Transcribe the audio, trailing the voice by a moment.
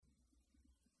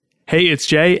Hey, it's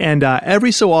Jay, and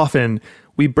every so often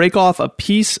we break off a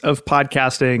piece of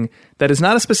podcasting that is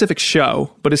not a specific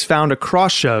show, but is found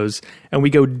across shows, and we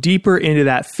go deeper into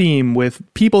that theme with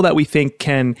people that we think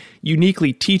can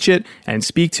uniquely teach it and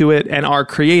speak to it, and are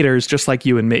creators just like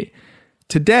you and me.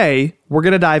 Today, we're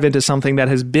going to dive into something that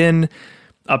has been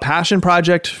a passion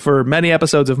project for many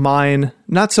episodes of mine,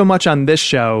 not so much on this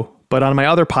show, but on my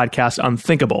other podcast,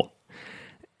 Unthinkable.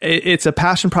 It's a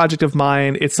passion project of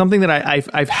mine. It's something that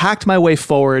I've hacked my way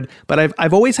forward, but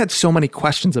I've always had so many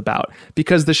questions about,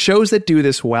 because the shows that do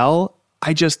this well,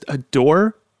 I just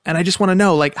adore, and I just want to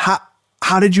know, like,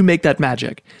 how did you make that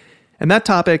magic? And that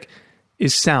topic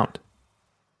is sound.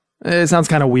 It sounds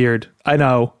kind of weird, I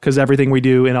know, because everything we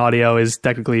do in audio is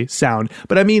technically sound,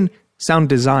 but I mean sound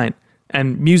design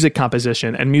and music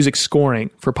composition and music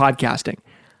scoring for podcasting.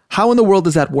 How in the world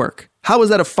does that work? How is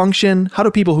that a function? How do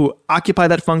people who occupy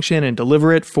that function and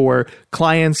deliver it for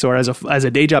clients or as a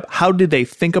day job, how did they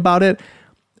think about it?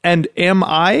 And am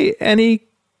I any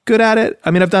good at it?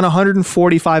 I mean, I've done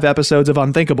 145 episodes of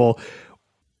Unthinkable.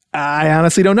 I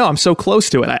honestly don't know. I'm so close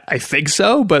to it. I think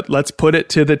so, but let's put it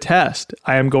to the test.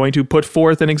 I am going to put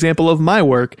forth an example of my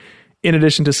work in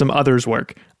addition to some others'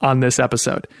 work on this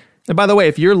episode. And by the way,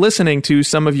 if you're listening to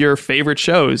some of your favorite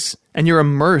shows and you're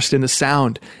immersed in the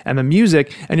sound and the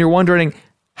music and you're wondering,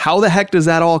 how the heck does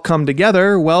that all come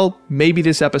together? Well, maybe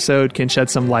this episode can shed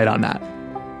some light on that.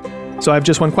 So I have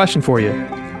just one question for you.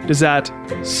 Does that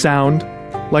sound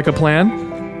like a plan?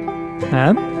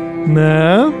 Huh?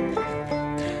 No?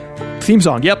 Theme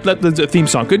song. Yep, that's a theme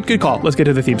song. Good call. Let's get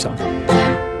to the theme song.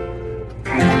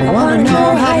 I want to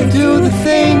know how to do the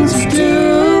things you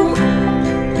do.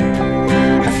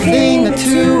 Thing or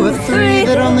two or three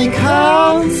that only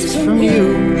comes from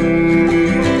you.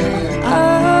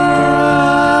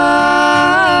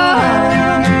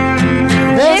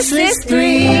 This is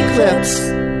 3 Clips.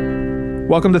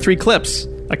 Welcome to 3 Clips,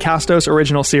 a Castos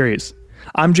original series.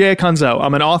 I'm Jay Acunzo.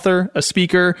 I'm an author, a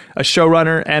speaker, a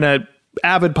showrunner, and an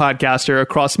avid podcaster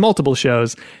across multiple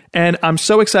shows, and I'm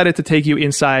so excited to take you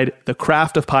inside the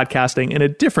craft of podcasting in a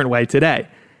different way today.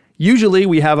 Usually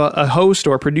we have a host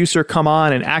or a producer come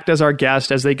on and act as our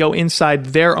guest as they go inside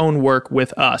their own work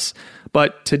with us.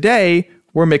 But today,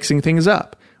 we're mixing things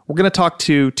up. We're going to talk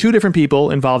to 2 different people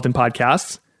involved in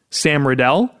podcasts, Sam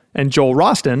Riddell and Joel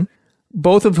Roston,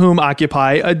 both of whom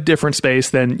occupy a different space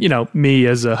than, me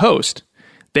as a host.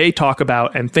 They talk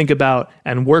about and think about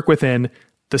and work within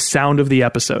the sound of the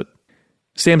episode.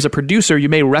 Sam's a producer. You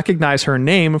may recognize her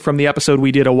name from the episode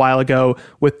we did a while ago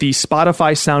with the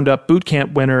Spotify Sound Up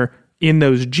Bootcamp winner, In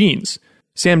Those Jeans.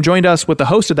 Sam joined us with the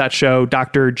host of that show,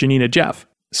 Dr. Janina Jeff.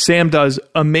 Sam does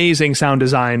amazing sound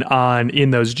design on In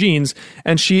Those Jeans,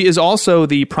 and she is also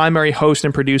the primary host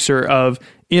and producer of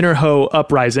Inner Hoe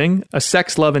Uprising, a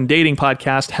sex, love, and dating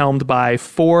podcast helmed by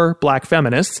 4 Black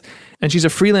feminists, and she's a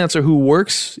freelancer who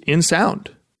works in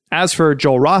sound. As for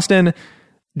Joel Roston,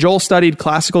 Joel studied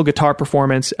classical guitar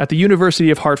performance at the University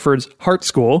of Hartford's Hart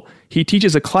School. He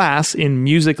teaches a class in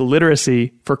music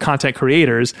literacy for content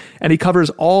creators, and he covers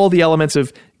all the elements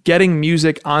of getting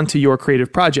music onto your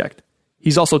creative project.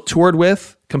 He's also toured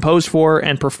with, composed for,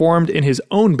 and performed in his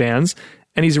own bands,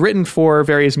 and he's written for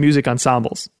various music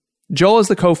ensembles. Joel is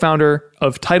the co-founder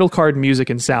of Title Card Music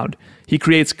and Sound. He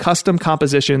creates custom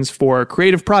compositions for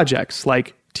creative projects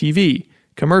like TV,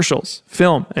 commercials,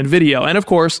 film, and video, and of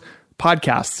course,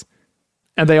 podcasts.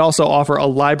 And they also offer a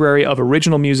library of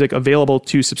original music available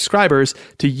to subscribers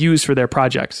to use for their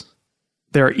projects.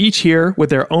 They're each here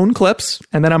with their own clips,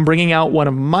 and then I'm bringing out one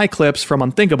of my clips from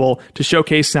Unthinkable to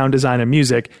showcase sound design and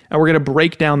music, and we're going to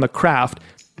break down the craft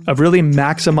of really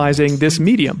maximizing this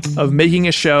medium, of making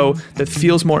a show that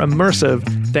feels more immersive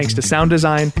thanks to sound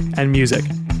design and music.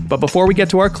 But before we get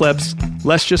to our clips,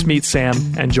 let's just meet Sam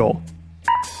and Joel.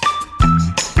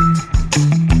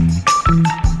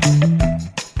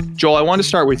 Joel, I want to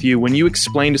start with you. When you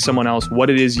explain to someone else what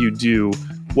it is you do,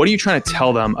 what are you trying to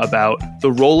tell them about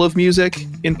the role of music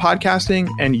in podcasting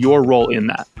and your role in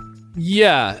that?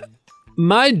 Yeah.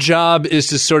 My job is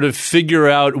to sort of figure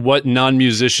out what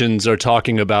non-musicians are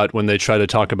talking about when they try to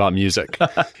talk about music.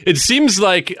 It seems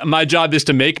like my job is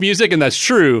to make music, and that's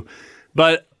true.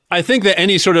 But I think that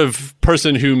any sort of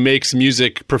person who makes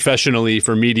music professionally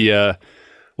for media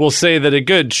will say that a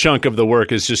good chunk of the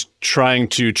work is just trying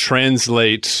to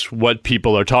translate what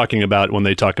people are talking about when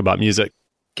they talk about music.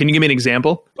 Can you give me an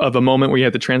example of a moment where you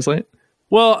had to translate?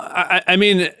 Well, I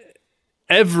mean,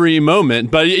 every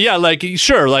moment. But yeah, like,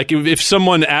 sure, like if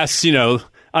someone asks,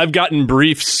 I've gotten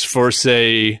briefs for,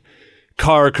 say,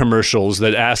 car commercials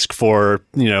that ask for,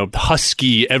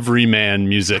 husky everyman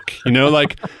music,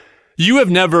 like... you've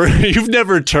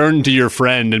never turned to your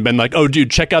friend and been like, oh,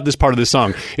 dude, check out this part of the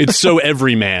song. It's so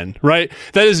everyman, right?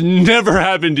 That has never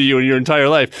happened to you in your entire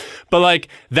life. But like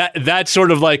that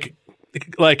sort of like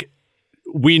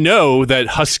we know that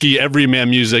husky everyman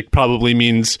music probably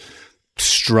means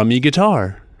strummy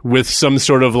guitar with some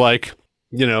sort of like,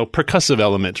 percussive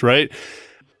element, right?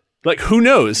 Like, who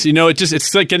knows?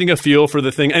 It's like getting a feel for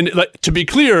the thing. And like, to be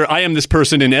clear, I am this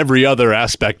person in every other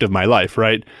aspect of my life,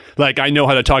 right? Like, I know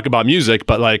how to talk about music,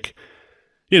 but like,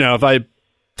 if I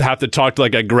have to talk to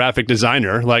like a graphic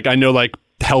designer, like I know like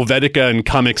Helvetica and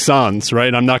Comic Sans,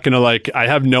 right? I'm not going to I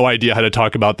have no idea how to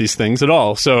talk about these things at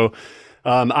all. So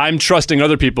I'm trusting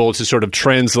other people to sort of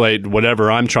translate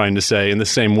whatever I'm trying to say in the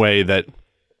same way that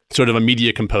sort of a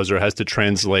media composer has to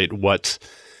translate what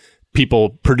people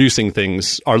producing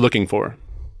things are looking for.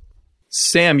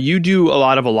 Sam, you do a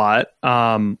lot.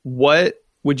 What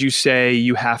would you say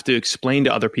you have to explain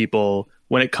to other people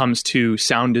when it comes to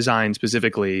sound design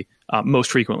specifically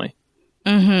most frequently?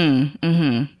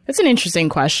 That's an interesting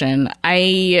question.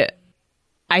 I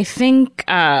think,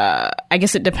 I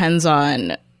guess it depends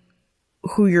on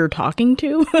who you're talking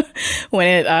to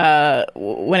when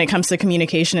it comes to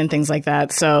communication and things like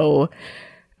that. So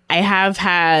I have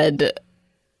had,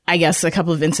 I guess, a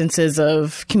couple of instances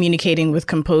of communicating with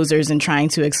composers and trying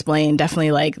to explain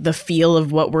definitely like the feel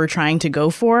of what we're trying to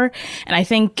go for. And I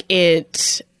think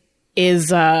it is,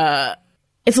 it's a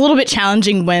little bit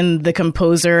challenging when the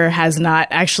composer has not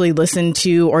actually listened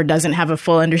to or doesn't have a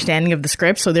full understanding of the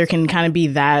script. So there can kind of be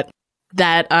that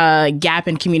gap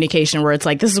in communication where it's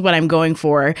like, this is what I'm going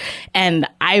for. And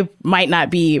I might not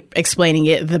be explaining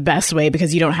it the best way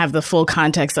because you don't have the full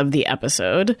context of the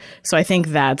episode. So I think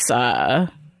that's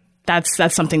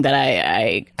something that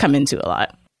I come into a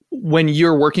lot. When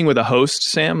you're working with a host,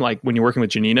 Sam, like when you're working with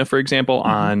Janina, for example,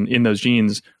 on In Those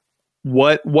Jeans,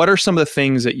 what are some of the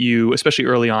things that you, especially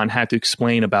early on, had to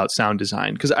explain about sound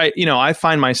design? Because I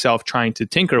find myself trying to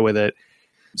tinker with it.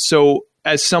 So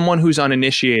as someone who's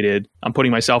uninitiated, I'm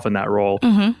putting myself in that role.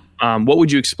 What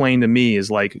would you explain to me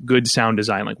is like good sound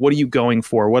design? Like, what are you going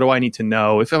for? What do I need to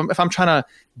know? If I'm trying to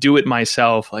do it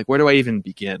myself, like, where do I even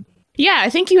begin? Yeah, I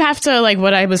think you have to, like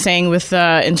what I was saying with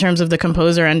in terms of the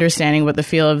composer understanding what the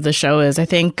feel of the show is. I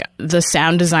think the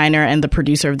sound designer and the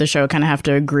producer of the show kind of have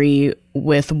to agree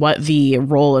with what the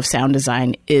role of sound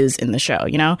design is in the show,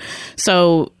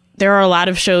 So there are a lot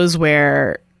of shows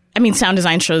where, sound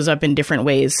design shows up in different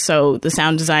ways. So the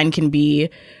sound design can be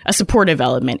a supportive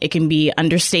element. It can be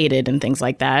understated and things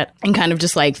like that, and kind of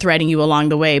just like threading you along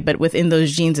the way. But within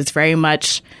Those Jeans, it's very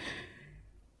much,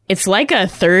 it's like a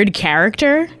third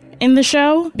character in the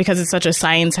show because it's such a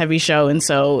science heavy show. And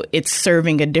so it's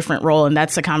serving a different role. And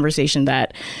that's a conversation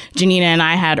that Janina and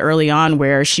I had early on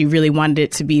where she really wanted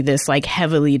it to be this like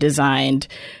heavily designed,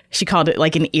 she called it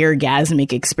like an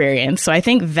eargasmic experience. So I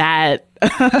think that,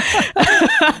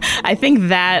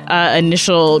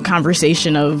 initial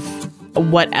conversation of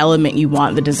what element you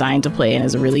want the design to play in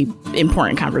is a really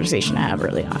important conversation to have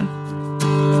early on.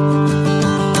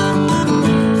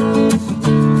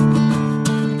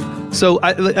 So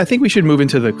I think we should move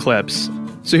into the clips.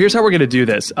 So here's how we're going to do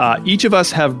this. Each of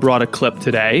us have brought a clip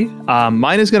today.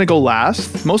 Mine is going to go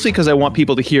last, mostly because I want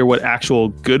people to hear what actual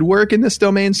good work in this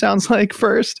domain sounds like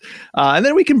first. And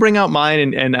then we can bring out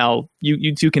mine and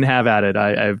you two can have at it.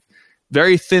 I have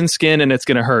very thin skin and it's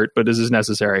going to hurt, but this is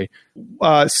necessary.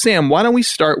 Sam, why don't we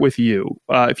start with you?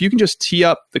 If you can just tee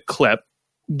up the clip,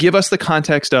 give us the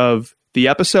context of the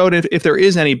episode. If there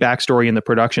is any backstory in the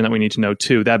production that we need to know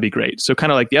too, that'd be great. So kind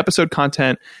of like the episode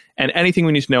content and anything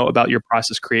we need to know about your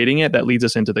process creating it that leads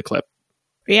us into the clip.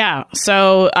 Yeah.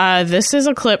 So this is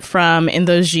a clip from In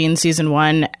Those Jeans season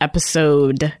 1,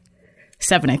 episode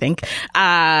 7, I think.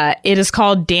 It is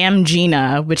called Damn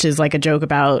Gina, which is like a joke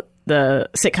about the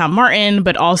sitcom Martin,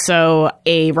 but also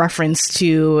a reference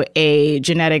to a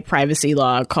genetic privacy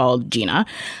law called GINA.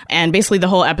 And basically the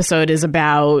whole episode is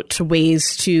about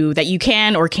ways that you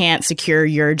can or can't secure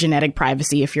your genetic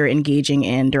privacy if you're engaging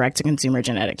in direct-to-consumer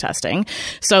genetic testing.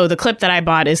 So the clip that I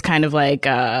bought is kind of like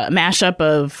a mashup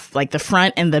of like the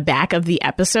front and the back of the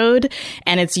episode.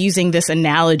 And it's using this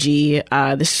analogy.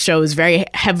 This show is very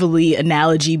heavily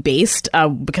analogy-based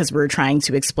because we're trying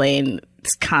to explain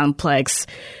this complex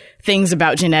things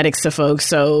about genetics to folks.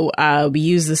 So we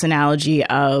use this analogy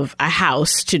of a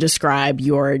house to describe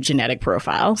your genetic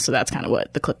profile. So that's kind of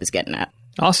what the clip is getting at.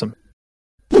 Awesome.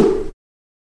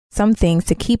 Some things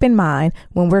to keep in mind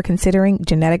when we're considering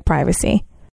genetic privacy.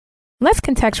 Let's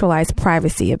contextualize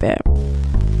privacy a bit.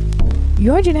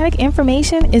 Your genetic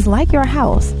information is like your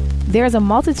house. There's a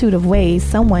multitude of ways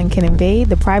someone can invade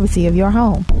the privacy of your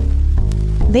home.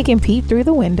 They can peep through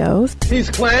the windows. He's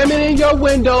climbing in your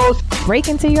windows. Break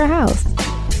into your house.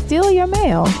 Steal your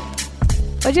mail.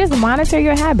 Or just monitor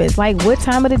your habits, like what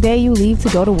time of the day you leave to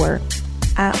go to work.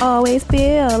 I always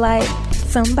feel like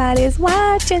somebody's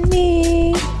watching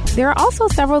me. There are also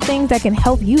several things that can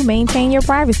help you maintain your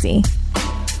privacy.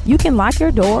 You can lock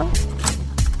your door,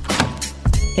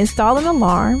 install an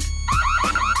alarm,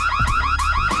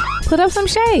 put up some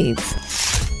shades.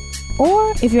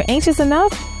 Or if you're anxious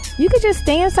enough, you could just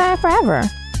stay inside forever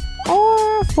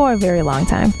or for a very long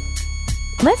time.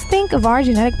 Let's think of our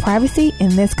genetic privacy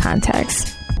in this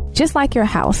context. Just like your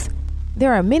house,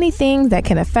 there are many things that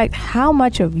can affect how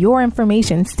much of your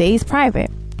information stays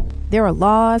private. There are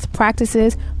laws,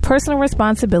 practices, personal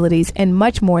responsibilities, and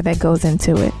much more that goes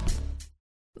into it.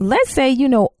 Let's say you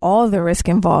know all the risk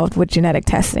involved with genetic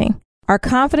testing, are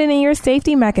confident in your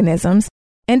safety mechanisms,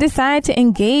 and decide to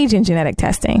engage in genetic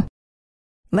testing.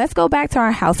 Let's go back to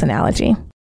our house analogy.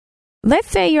 Let's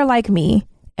say you're like me,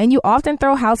 and you often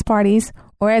throw house parties,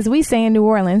 or as we say in New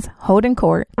Orleans, holding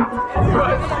court.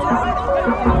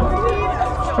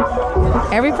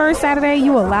 Every first Saturday,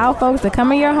 you allow folks to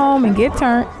come in your home and get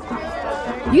turned.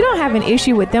 You don't have an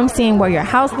issue with them seeing what your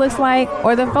house looks like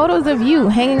or the photos of you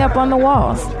hanging up on the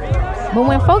walls. But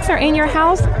when folks are in your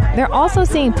house, they're also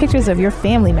seeing pictures of your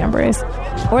family members,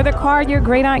 or the card your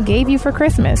great aunt gave you for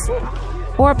Christmas,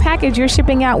 or a package you're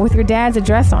shipping out with your dad's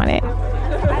address on it.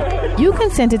 You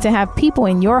consented to have people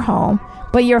in your home,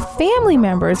 but your family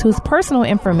members whose personal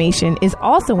information is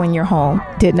also in your home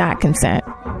did not consent.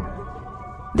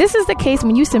 This is the case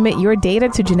when you submit your data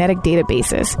to genetic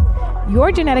databases.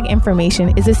 Your genetic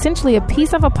information is essentially a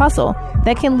piece of a puzzle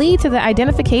that can lead to the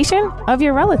identification of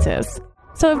your relatives.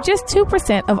 So if just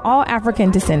 2% of all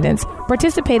African descendants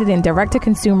participated in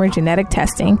direct-to-consumer genetic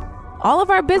testing, all of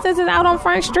our business is out on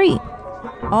Front Street.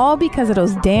 All because of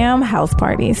those damn house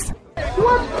parties.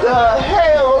 What the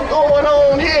hell going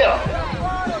on here?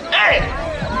 Hey,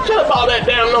 shut up all that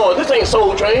damn noise. This ain't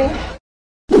Soul Train.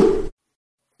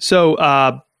 So,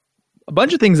 a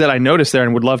bunch of things that I noticed there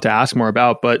and would love to ask more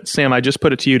about. But Sam, I just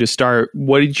put it to you to start.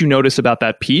 What did you notice about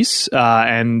that piece?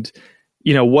 And,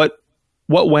 you know, what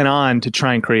went on to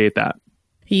try and create that?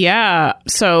 Yeah.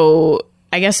 So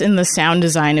I guess in the sound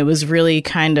design, it was really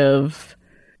kind of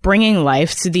bringing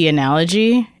life to the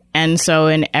analogy. And so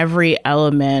in every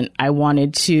element, I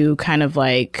wanted to kind of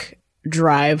like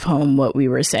drive home what we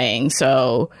were saying.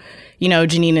 So, you know,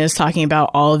 Janina is talking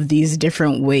about all of these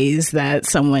different ways that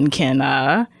someone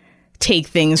can take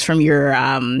things from your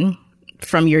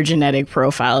genetic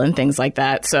profile and things like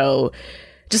that. So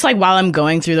just like while I'm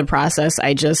going through the process,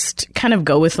 I just kind of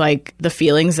go with like the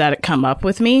feelings that come up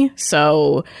with me.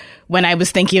 So when I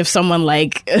was thinking of someone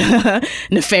like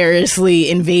nefariously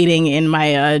invading in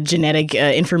my genetic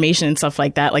information and stuff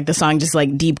like that, like the song just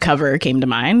like Deep Cover came to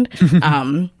mind.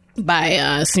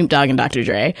 By Snoop Dogg and Dr.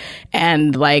 Dre.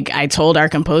 And like I told our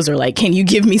composer, like, can you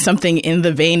give me something in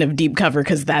the vein of Deep Cover?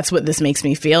 Because that's what this makes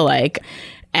me feel like.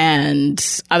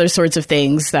 And other sorts of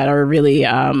things that are really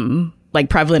like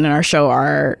prevalent in our show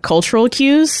are cultural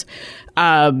cues.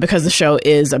 Because the show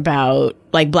is about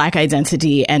like Black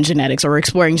identity and genetics, or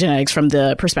exploring genetics from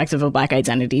the perspective of Black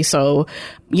identity. So,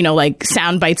 you know, like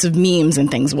sound bites of memes and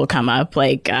things will come up.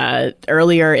 Like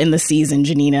earlier in the season,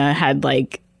 Janina had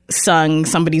like sung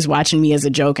Somebody's Watching Me as a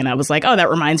joke, and I was like, oh, that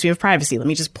reminds me of privacy, let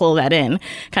me just pull that in,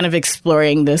 kind of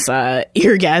exploring this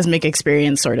orgasmic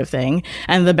experience sort of thing.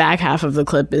 And the back half of the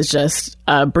clip is just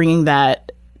bringing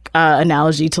that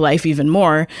analogy to life even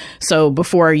more. So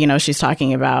before, you know, she's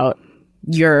talking about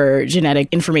your genetic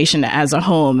information as a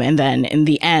home, and then in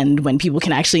the end, when people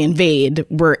can actually invade,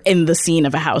 we're in the scene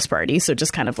of a house party. So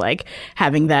just kind of like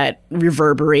having that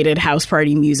reverberated house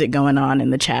party music going on in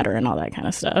the chatter and all that kind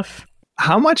of stuff.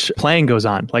 How much playing goes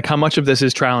on? Like how much of this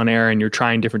is trial and error and you're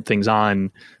trying different things on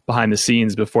behind the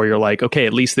scenes before you're like, okay,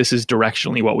 at least this is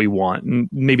directionally what we want. And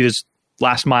maybe there's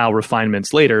last mile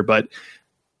refinements later, but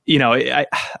you know,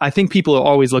 I think people are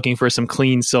always looking for some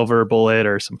clean silver bullet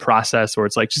or some process where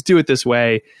it's like, just do it this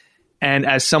way. And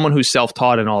as someone who's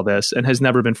self-taught in all this and has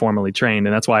never been formally trained,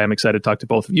 and that's why I'm excited to talk to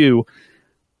both of you,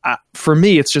 for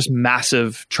me, it's just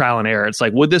massive trial and error. It's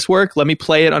like, would this work? Let me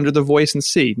play it under the voice and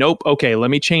see. Nope. Okay, let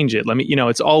me change it.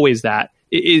 It's always that.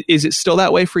 Is it still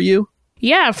that way for you?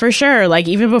 Yeah, for sure. Like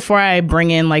even before I bring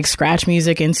in like scratch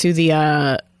music into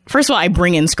the, first of all, I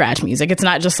bring in scratch music. It's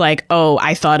not just like, oh,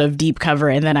 I thought of Deep Cover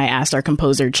and then I asked our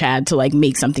composer Chad to like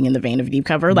make something in the vein of Deep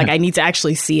Cover. Like I need to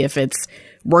actually see if it's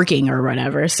working or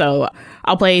whatever. So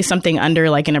I'll play something under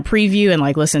like in a preview and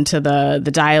like listen to the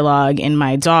dialogue in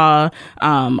my DAW.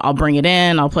 I'll bring it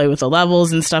in. I'll play with the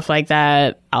levels and stuff like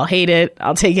that. I'll hate it.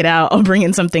 I'll take it out. I'll bring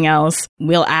in something else.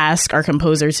 We'll ask our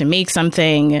composer to make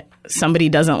something. Somebody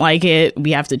doesn't like it.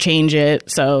 We have to change it.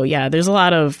 So yeah, there's a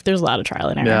lot of trial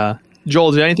and error. Yeah. Joel,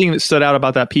 is there anything that stood out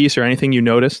about that piece or anything you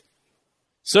noticed?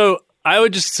 So I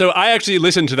actually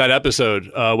listened to that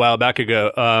episode a while back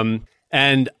ago.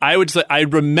 And I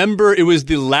remember it was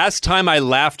the last time I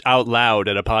laughed out loud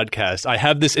at a podcast. I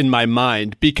have this in my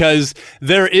mind because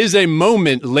there is a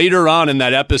moment later on in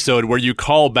that episode where you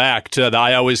call back to the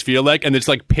I Always Feel Like, and it's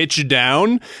like pitched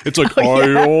down. It's like,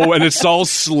 and it's all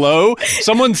slow.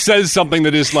 Someone says something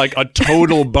that is like a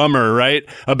total bummer, right?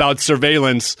 About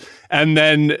surveillance. And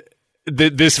then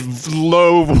this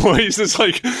low voice is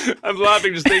like, I'm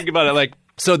laughing just thinking about it. Like,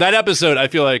 so that episode, I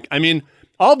feel like, I mean,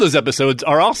 all those episodes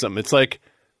are awesome. It's like,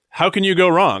 how can you go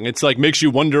wrong? It's like makes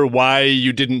you wonder why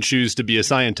you didn't choose to be a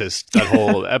scientist. That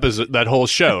whole episode, that whole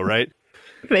show, right?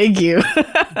 Thank you.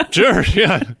 Sure,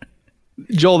 yeah.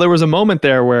 Joel, there was a moment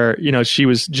there where,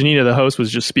 Janina, the host,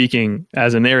 was just speaking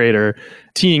as a narrator,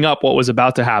 teeing up what was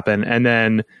about to happen. And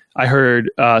then I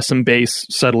heard some bass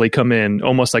subtly come in,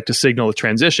 almost like to signal the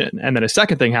transition. And then a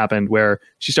second thing happened where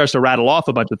she starts to rattle off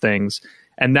a bunch of things.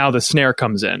 And now the snare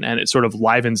comes in and it sort of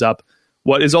livens up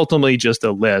what is ultimately just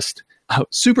a list.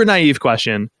 Super naive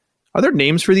question. Are there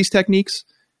names for these techniques?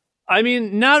 I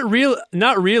mean, not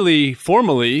really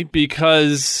formally,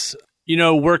 because,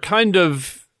 we're kind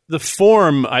of, the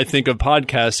form, I think, of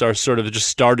podcasts are sort of just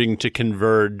starting to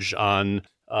converge on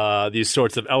these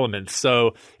sorts of elements.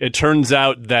 So it turns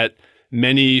out that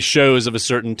many shows of a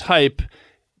certain type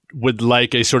would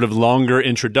like a sort of longer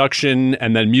introduction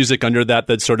and then music under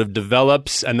that sort of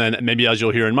develops. And then maybe, as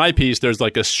you'll hear in my piece, there's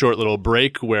like a short little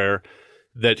break where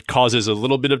that causes a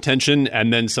little bit of tension.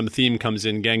 And then some theme comes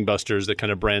in gangbusters that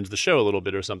kind of brands the show a little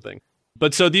bit or something.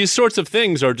 But so these sorts of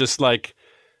things are just like,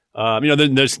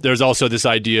 there's also this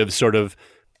idea of sort of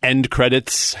end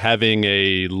credits having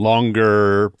a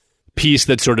longer piece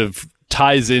that sort of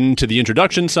ties into the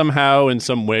introduction somehow in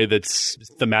some way that's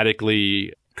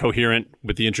thematically coherent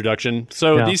with the introduction.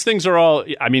 So These things are all,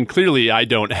 I mean, clearly I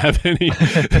don't have any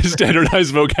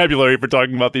standardized vocabulary for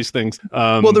talking about these things.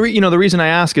 Well, the reason I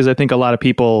ask is I think a lot of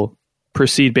people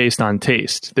proceed based on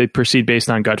taste. They proceed based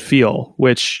on gut feel,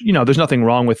 which, there's nothing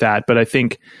wrong with that. But I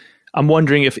think I'm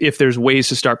wondering if there's ways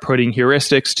to start putting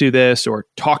heuristics to this or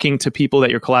talking to people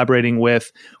that you're collaborating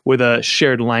with a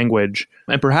shared language.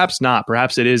 And perhaps not.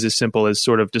 Perhaps it is as simple as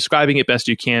sort of describing it best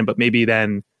you can, but maybe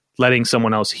then letting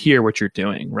someone else hear what you're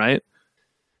doing, right?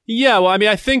 Yeah, well, I mean,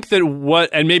 I think that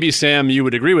and maybe Sam, you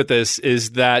would agree with this,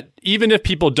 is that even if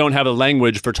people don't have a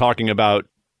language for talking about,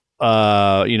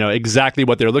 exactly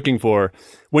what they're looking for,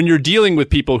 when you're dealing with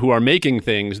people who are making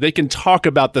things, they can talk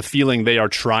about the feeling they are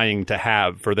trying to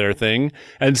have for their thing.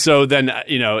 And so then,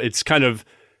 it's kind of,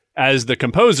 as the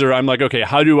composer, I'm like, okay,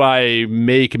 how do I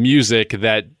make music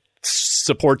that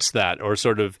supports that or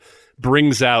sort of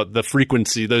brings out the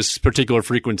frequency, those particular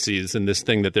frequencies in this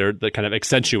thing that kind of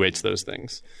accentuates those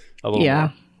things a little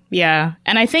more. Yeah.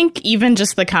 And I think even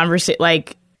just the conversation,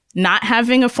 like not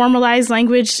having a formalized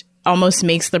language almost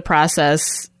makes the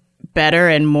process better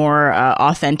and more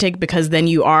authentic, because then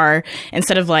you are,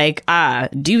 instead of like,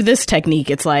 do this technique,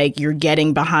 it's like you're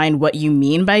getting behind what you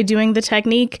mean by doing the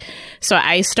technique. So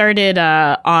I started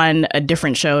on a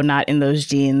different show, Not in Those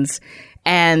Jeans.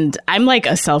 And I'm like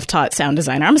a self-taught sound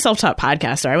designer. I'm a self-taught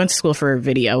podcaster. I went to school for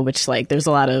video, which like there's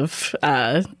a lot of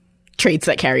traits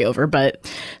that carry over.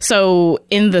 But so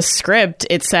in the script,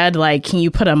 it said like, can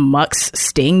you put a mux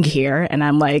sting here? And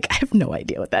I'm like, I have no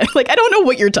idea what that, like, I don't know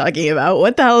what you're talking about.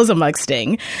 What the hell is a mux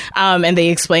sting? And they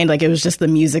explained like, it was just the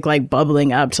music like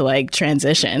bubbling up to like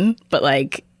transition. But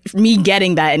like me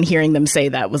getting that and hearing them say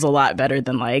that was a lot better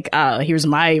than like, here's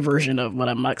my version of what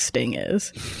a mux sting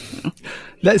is.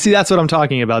 That's what I'm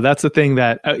talking about. That's the thing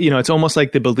that, it's almost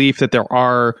like the belief that there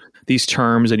are these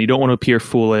terms and you don't want to appear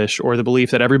foolish, or the belief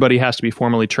that everybody has to be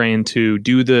formally trained to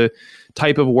do the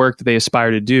type of work that they aspire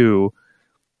to do,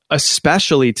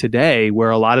 especially today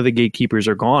where a lot of the gatekeepers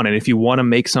are gone. And if you want to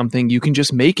make something, you can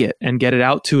just make it and get it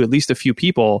out to at least a few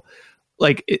people.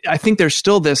 I think there's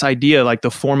still this idea, like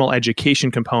the formal education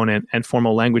component and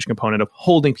formal language component of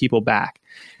holding people back.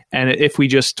 And if we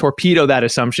just torpedo that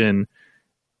assumption,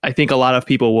 I think a lot of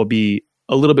people will be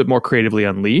a little bit more creatively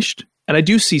unleashed. And I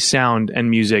do see sound and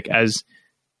music as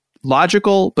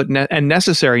logical and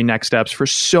necessary next steps for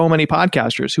so many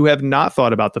podcasters who have not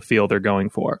thought about the feel they're going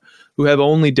for, who have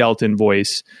only dealt in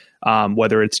voice,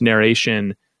 whether it's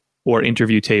narration or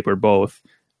interview tape or both.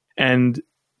 And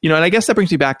And I guess that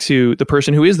brings me back to the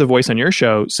person who is the voice on your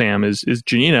show, Sam, is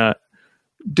Janina.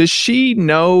 Does she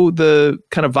know the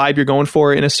kind of vibe you're going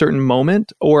for in a certain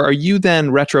moment? Or are you then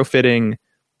retrofitting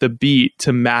the beat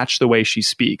to match the way she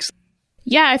speaks?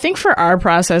 Yeah, I think for our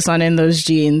process on In Those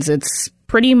Jeans, it's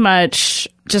pretty much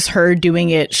just her doing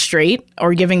it straight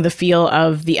or giving the feel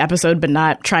of the episode, but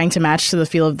not trying to match to the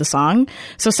feel of the song.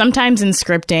 So sometimes in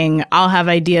scripting, I'll have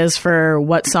ideas for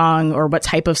what song or what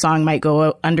type of song might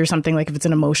go under something, like if it's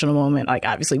an emotional moment, like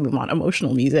obviously we want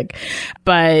emotional music,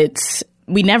 but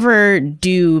we never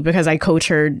do, because I coach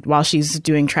her while she's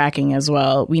doing tracking as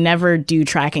well. We never do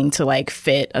tracking to like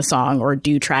fit a song or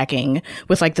do tracking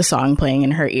with like the song playing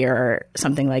in her ear or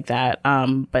something like that.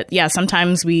 But yeah,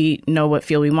 sometimes we know what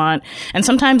feel we want. And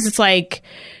sometimes it's like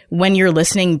when you're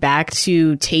listening back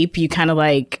to tape, you kind of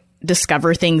like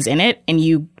discover things in it and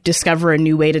you discover a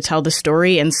new way to tell the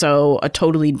story. And so a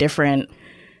totally different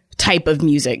type of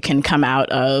music can come out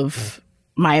of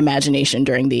my imagination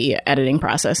during the editing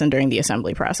process and during the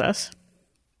assembly process.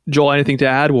 Joel, anything to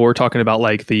add while we're talking about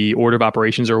like the order of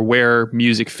operations or where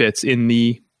music fits in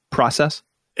the process?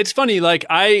 It's funny, like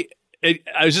I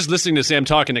was just listening to Sam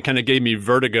talk and it kind of gave me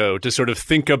vertigo to sort of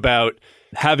think about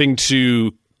having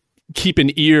to keep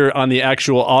an ear on the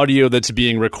actual audio that's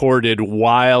being recorded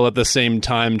while at the same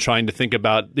time trying to think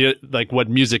about what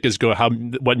music is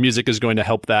going to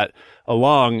help that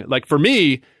along. Like for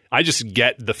me, I just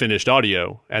get the finished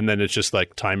audio and then it's just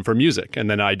like time for music. And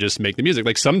then I just make the music.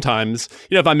 Like sometimes,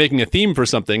 if I'm making a theme for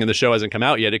something and the show hasn't come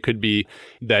out yet, it could be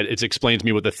that it's explained to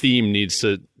me what the theme needs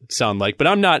to sound like. But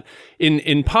I'm not in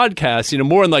podcasts,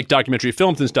 more in like documentary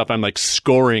films and stuff, I'm like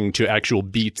scoring to actual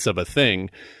beats of a thing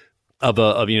of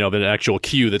an actual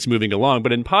cue that's moving along.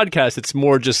 But in podcasts, it's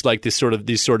more just like these sort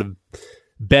of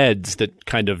beds that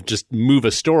kind of just move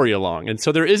a story along. And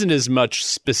so there isn't as much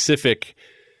specific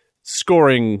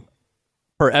scoring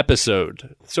per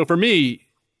episode. So for me,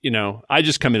 I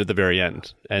just come in at the very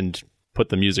end and put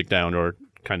the music down or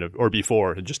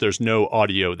before. And just there's no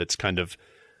audio that's kind of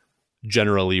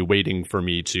generally waiting for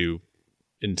me to,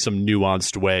 in some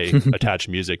nuanced way, attach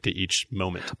music to each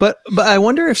moment. But I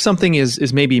wonder if something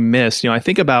is maybe missed. I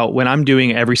think about when I'm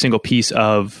doing every single piece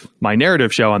of my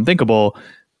narrative show, Unthinkable,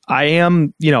 I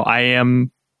am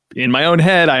in my own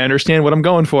head, I understand what I'm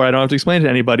going for. I don't have to explain it to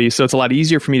anybody. So it's a lot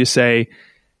easier for me to say,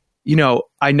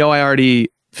 I know I already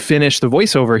finished the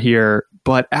voiceover here,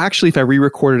 but actually if I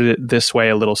re-recorded it this way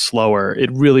a little slower,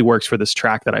 it really works for this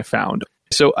track that I found.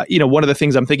 So, one of the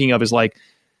things I'm thinking of is like,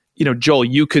 Joel,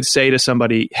 you could say to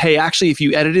somebody, hey, actually, if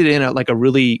you edited in a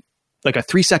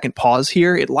 3-second pause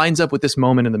here, it lines up with this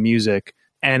moment in the music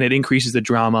and it increases the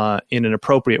drama in an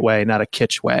appropriate way, not a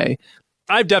kitsch way.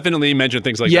 I've definitely mentioned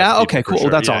things like that. Yeah. Okay. Cool. Sure.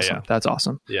 That's yeah, awesome. Yeah. That's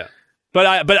awesome. Yeah. But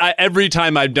I every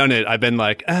time I've done it, I've been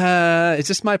like, is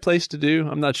this my place to do?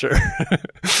 I'm not sure.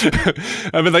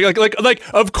 I've been like,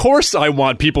 of course I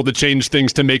want people to change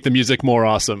things to make the music more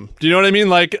awesome. Do you know what I mean?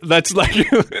 Like, that's like,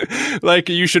 like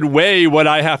you should weigh what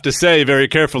I have to say very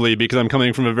carefully because I'm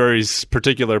coming from a very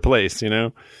particular place,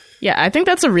 Yeah, I think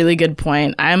that's a really good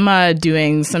point. I'm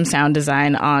doing some sound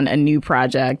design on a new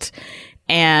project,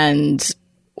 and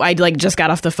I just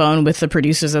got off the phone with the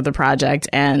producers of the project,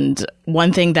 and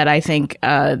one thing that I think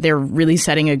they're really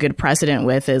setting a good precedent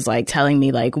with is like telling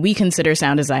me like we consider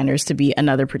sound designers to be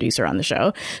another producer on the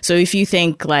show. So if you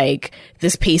think like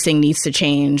this pacing needs to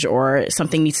change or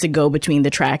something needs to go between the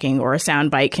tracking or a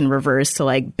sound bite can reverse to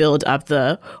like build up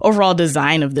the overall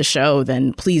design of the show,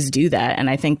 then please do that. And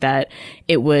I think that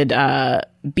it would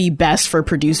be best for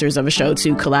producers of a show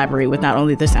to collaborate with not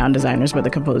only the sound designers but the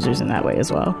composers in that way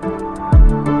as well.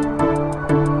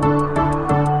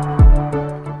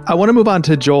 I want to move on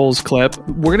to Joel's clip.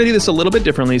 We're going to do this a little bit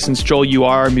differently since, Joel, you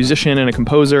are a musician and a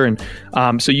composer.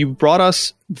 And so you brought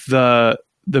us the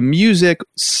music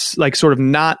like sort of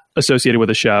not associated with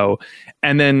the show.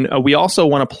 And then we also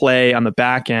want to play on the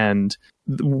back end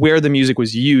where the music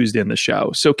was used in the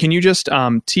show. So can you just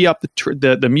tee up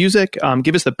the music,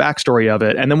 give us the backstory of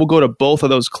it, and then we'll go to both of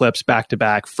those clips back to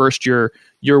back. First, your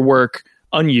work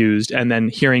unused, and then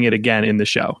hearing it again in the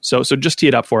show. So just tee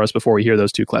it up for us before we hear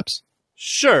those two clips.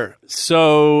 Sure.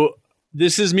 So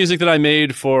this is music that I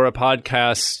made for a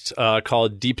podcast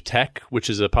called Deep Tech, which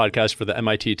is a podcast for the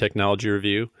MIT Technology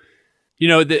Review.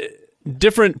 The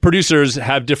different producers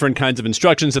have different kinds of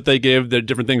instructions that they give. The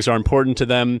different things are important to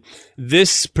them.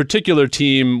 This particular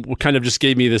team kind of just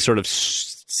gave me this sort of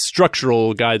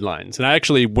structural guidelines. And I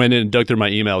actually went in and dug through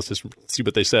my emails to see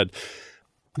what they said.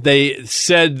 They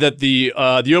said that the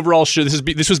overall show,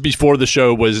 this was before the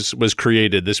show was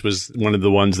created. This was one of the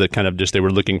ones that kind of just they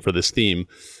were looking for this theme.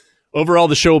 Overall,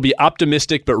 the show will be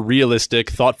optimistic but realistic,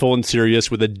 thoughtful and serious,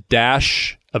 with a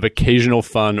dash of occasional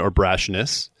fun or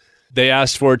brashness. They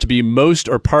asked for it to be most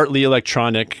or partly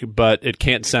electronic, but it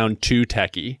can't sound too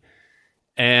techy.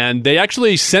 And they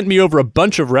actually sent me over a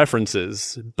bunch of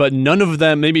references, but none of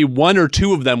them, maybe one or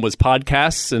two of them was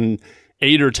podcasts, and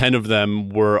 8 or 10 of them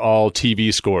were all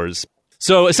TV scores.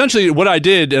 So essentially what I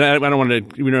did, and I don't want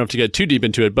to, we don't have to get too deep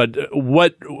into it, but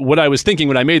what I was thinking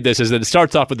when I made this is that it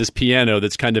starts off with this piano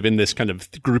that's kind of in this kind of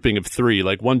grouping of 3,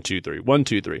 like 1, 2, 3, 1,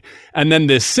 2, 3. And then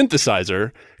this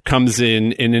synthesizer comes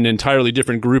in an entirely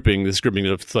different grouping, this grouping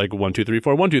of like 1, 2, 3,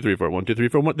 4, 1, 2, 3, 4, 1, 2, 3,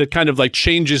 4, 1, that kind of like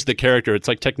changes the character. It's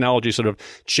like technology sort of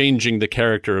changing the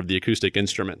character of the acoustic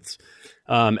instruments.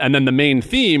 And then the main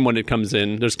theme, when it comes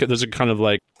in, there's a kind of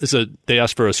like, they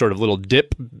ask for a sort of little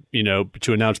dip,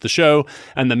 to announce the show.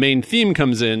 And the main theme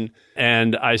comes in,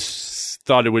 and I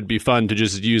thought it would be fun to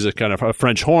just use a kind of a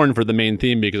French horn for the main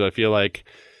theme, because I feel like,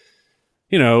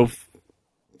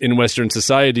 in Western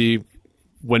society,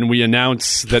 when we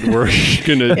announce that we're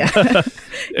going to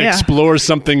explore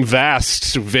something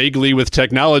vast, vaguely with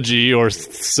technology or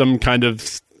some kind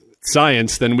of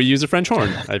science, then we use a French horn,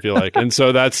 I feel like. And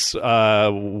so that's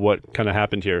what kind of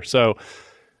happened here. So,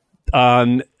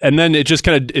 and then it just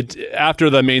kind of, after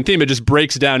the main theme, it just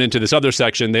breaks down into this other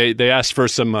section. They asked for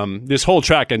some, this whole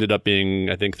track ended up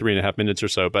being, I think, 3.5 minutes or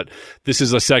so, but this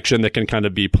is a section that can kind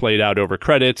of be played out over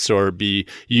credits or be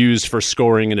used for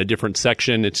scoring in a different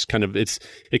section. It kind of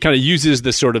uses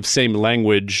the sort of same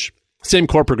language, same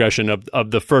chord progression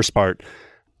of the first part,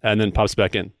 and then pops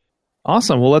back in.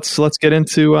 Awesome. Well, let's get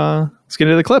into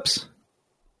the clips.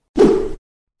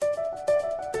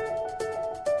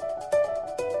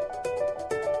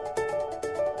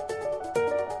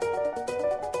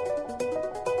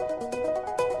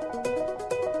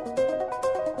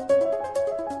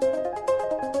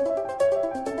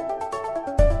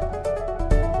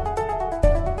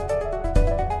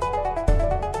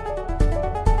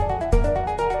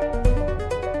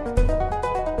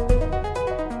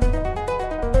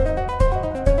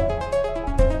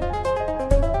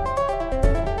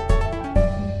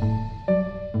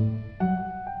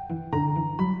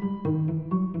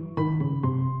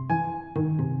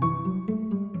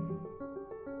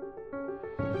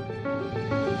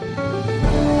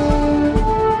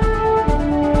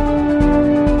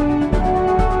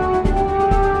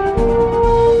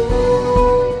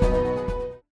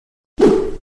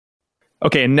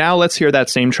 Okay, and now let's hear that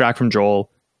same track from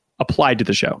Joel applied to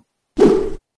the show.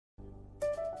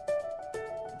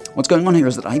 What's going on here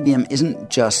is that IBM isn't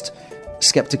just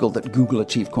skeptical that Google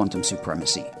achieved quantum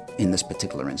supremacy in this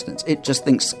particular instance. It just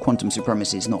thinks quantum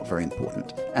supremacy is not very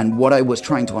important. And what I was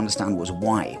trying to understand was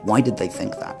why. Why did they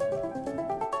think that?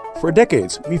 For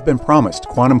decades, we've been promised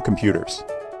quantum computers.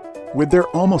 With their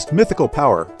almost mythical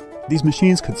power, these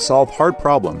machines could solve hard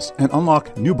problems and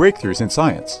unlock new breakthroughs in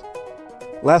science.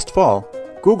 Last fall,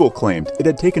 Google claimed it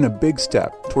had taken a big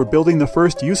step toward building the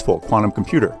first useful quantum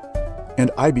computer, and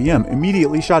IBM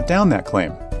immediately shot down that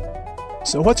claim.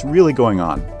 So what's really going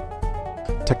on?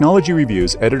 Technology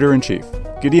Review's editor-in-chief,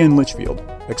 Gideon Lichfield,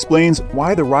 explains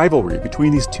why the rivalry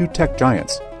between these two tech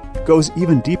giants goes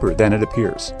even deeper than it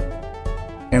appears,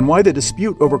 and why the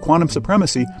dispute over quantum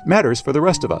supremacy matters for the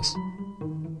rest of us.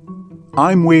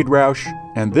 I'm Wade Roush,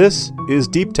 and this is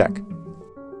Deep Tech.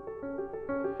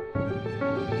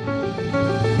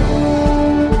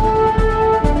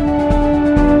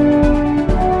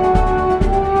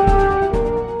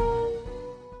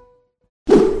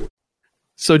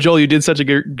 So, Joel, you did such a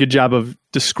good job of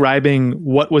describing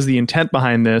what was the intent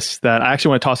behind this that I actually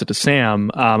want to toss it to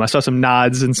Sam. I saw some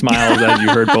nods and smiles as you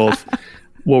heard both.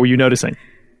 What were you noticing?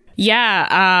 Yeah,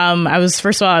 I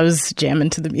was jamming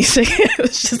to the music. It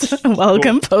was just a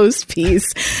well-composed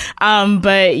piece.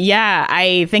 But yeah,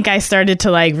 I think I started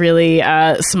to really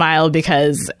smile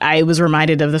because I was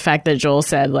reminded of the fact that Joel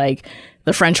said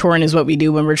the French horn is what we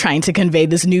do when we're trying to convey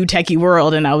this new techie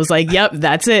world. And I was like, yep,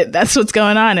 that's it. That's what's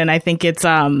going on. And I think it's,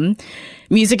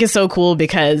 music is so cool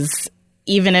because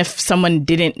even if someone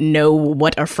didn't know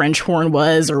what a French horn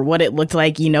was or what it looked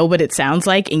like, you know what it sounds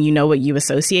like and you know what you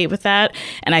associate with that.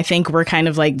 And I think we're kind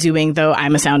of doing, though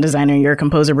I'm a sound designer and you're a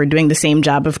composer, we're doing the same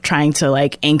job of trying to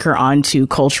anchor onto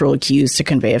cultural cues to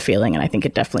convey a feeling. And I think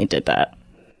it definitely did that.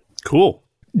 Cool.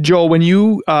 Joel, when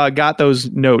you got those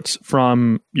notes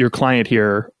from your client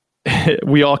here,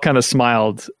 we all kind of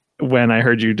smiled when I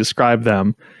heard you describe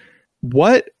them.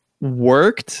 What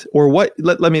worked, or what?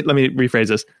 Let me rephrase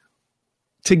this.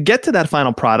 To get to that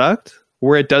final product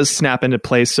where it does snap into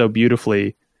place so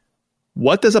beautifully,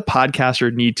 what does a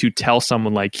podcaster need to tell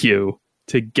someone like you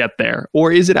to get there? Or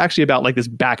is it actually about this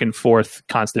back and forth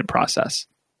constant process?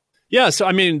 Yeah, so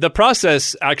I mean, the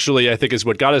process actually, I think, is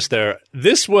what got us there.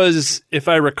 This was, if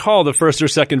I recall, the first or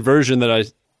second version that I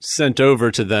sent over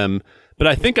to them, but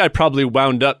I think I probably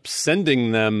wound up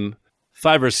sending them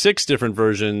 5 or 6 different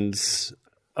versions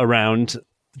around,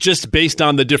 just based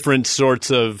on the different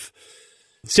sorts of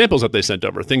samples that they sent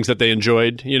over, things that they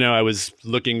enjoyed. You know, I was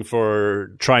looking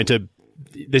for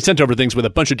they sent over things with a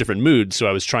bunch of different moods, so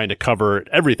I was trying to cover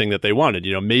everything that they wanted.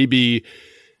 You know, maybe,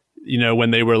 you know, when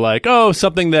they were like, oh,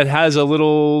 something that has a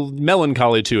little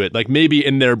melancholy to it, like maybe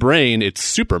in their brain it's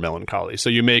super melancholy. So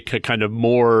you make a kind of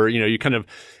more, you know, you kind of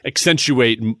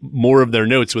accentuate more of their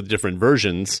notes with different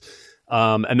versions.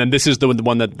 And then this is the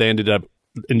one that they ended up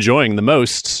enjoying the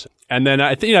most. And then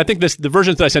I think the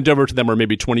versions that I sent over to them were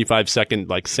maybe 25-second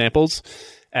like samples.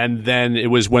 And then it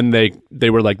was when they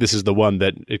were like, this is the one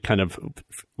that it kind of,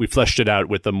 we fleshed it out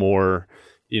with the more,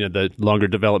 you know, the longer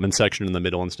development section in the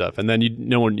middle and stuff. And then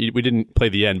we didn't play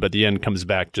the end, but the end comes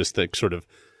back just the sort of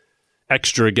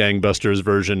extra gangbusters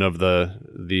version of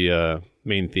the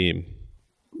main theme.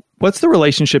 What's the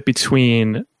relationship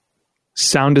between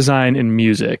sound design and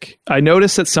music? I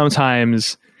noticed that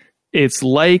sometimes it's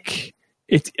like,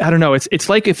 I don't know, it's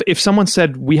like if someone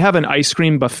said, we have an ice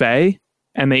cream buffet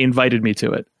and they invited me to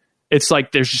it. It's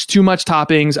like, there's just too much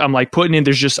toppings. I'm like putting in,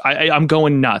 I'm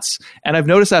going nuts. And I've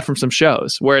noticed that from some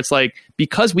shows where it's like,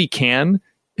 because we can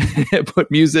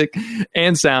put music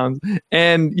and sound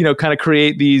and, you know, kind of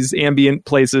create these ambient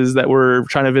places that we're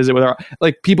trying to visit with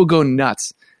like people go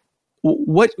nuts.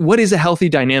 What is a healthy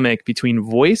dynamic between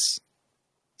voice,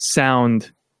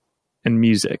 sound, and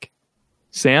music?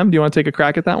 Sam, do you want to take a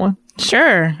crack at that one?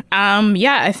 Sure.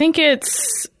 Yeah, I think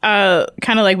it's kind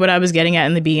of like what I was getting at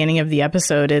in the beginning of the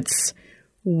episode. It's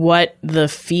what the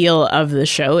feel of the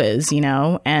show is, you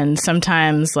know? And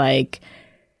sometimes, like,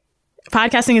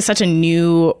 podcasting is such a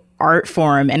new art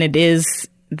form, and it is,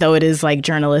 though it is like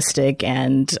journalistic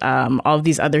and all of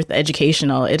these other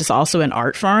educational, it is also an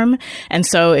art form. And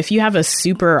so if you have a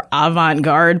super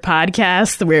avant-garde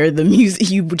podcast where the music,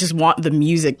 you just want the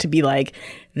music to be like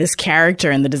this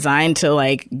character and the design to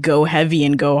like go heavy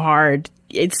and go hard,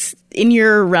 it's in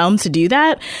your realm to do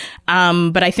that.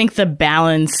 But I think the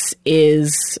balance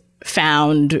is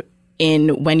found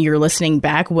in when you're listening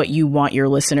back, what you want your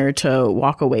listener to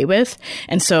walk away with.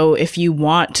 And so if you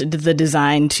want the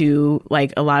design to,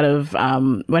 like a lot of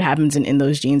what happens in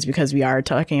Those Jeans, because we are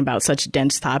talking about such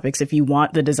dense topics, if you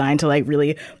want the design to like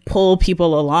really pull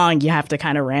people along, you have to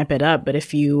kind of ramp it up. But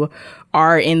if you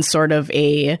are in sort of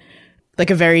a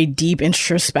very deep,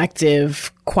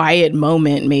 introspective, quiet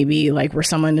moment, maybe like where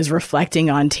someone is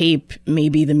reflecting on tape,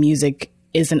 maybe the music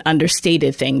is an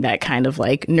understated thing that kind of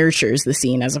like nurtures the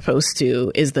scene as opposed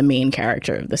to is the main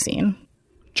character of the scene.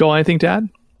 Joel, anything to add?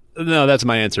 No, that's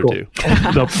my answer too.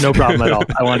 No problem at all.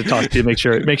 I wanted to talk to you, make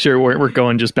sure we're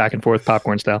going just back and forth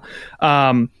popcorn style.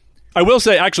 I will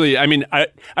say, actually, I mean,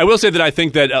 I will say that I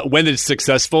think that when it's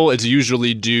successful, it's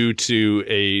usually due to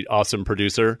a awesome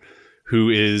producer who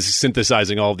is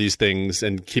synthesizing all these things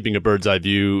and keeping a bird's eye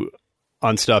view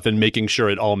on stuff and making sure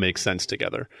it all makes sense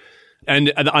together.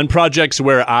 And on projects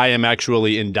where I am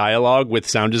actually in dialogue with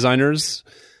sound designers,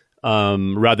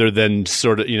 rather than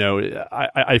sort of, you know,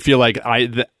 I feel like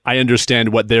I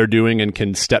understand what they're doing and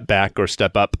can step back or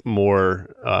step up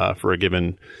more for a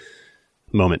given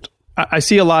moment. I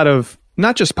see a lot of,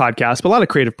 not just podcasts, but a lot of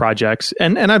creative projects,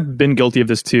 and I've been guilty of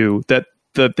this too, that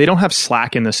they don't have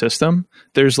slack in the system.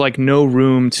 There's like no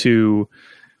room to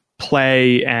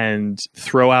play and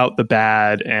throw out the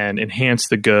bad and enhance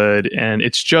the good. And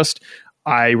it's just,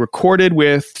 I recorded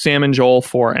with Sam and Joel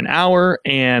for an hour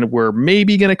and we're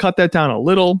maybe going to cut that down a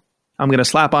little. I'm going to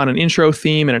slap on an intro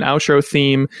theme and an outro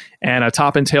theme and a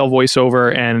top and tail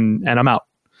voiceover and I'm out.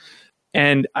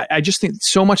 And I just think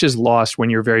so much is lost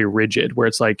when you're very rigid, where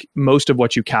it's like most of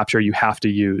what you capture, you have to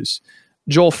use.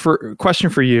 Joel, question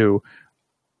for you,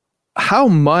 how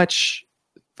much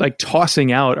like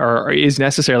tossing out is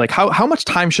necessary? Like how much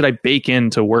time should I bake in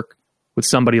to work with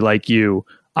somebody like you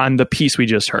on the piece we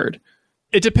just heard?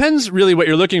 It depends really what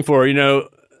you're looking for. You know,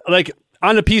 like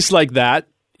on a piece like that,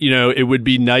 you know, it would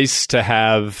be nice to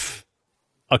have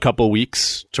a couple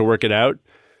weeks to work it out.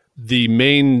 The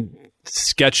main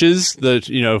sketches,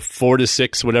 4 to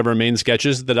 6, whatever main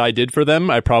sketches that I did for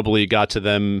them, I probably got to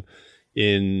them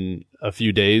in a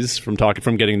few days from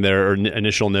getting their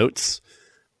initial notes.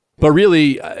 But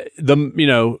really,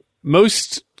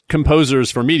 most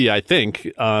composers for media, I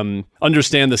think,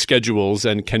 understand the schedules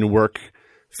and can work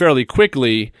fairly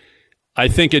quickly. I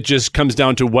think it just comes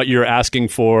down to what you're asking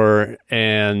for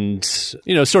and,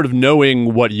 sort of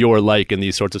knowing what you're like in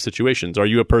these sorts of situations. Are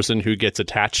you a person who gets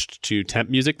attached to temp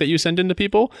music that you send into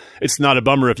people? It's not a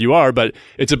bummer if you are, but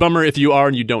it's a bummer if you are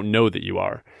and you don't know that you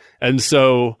are. And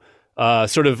so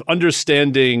sort of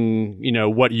understanding,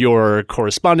 what your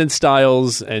correspondence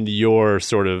styles and your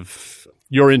sort of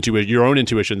your own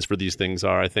intuitions for these things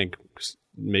are, I think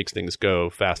makes things go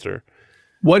faster.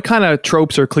 What kind of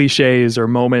tropes or cliches or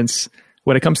moments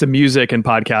when it comes to music and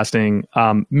podcasting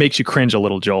makes you cringe a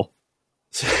little, Joel?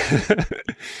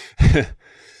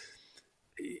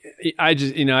 I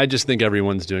just think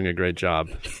everyone's doing a great job.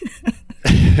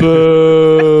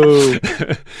 Boo.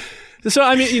 So,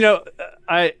 I mean,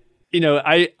 I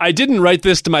didn't write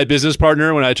this to my business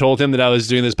partner when I told him that I was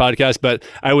doing this podcast, but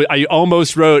I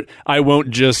almost wrote, I won't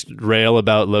just rail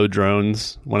about low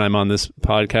drones when I'm on this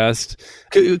podcast.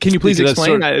 Can you please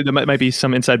explain? There might be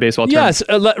some inside baseball term. Yes,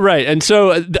 right. And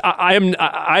so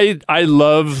I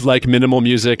love like minimal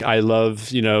music. I love,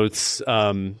 it's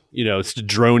droney,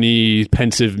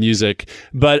 pensive music.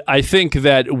 But I think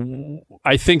that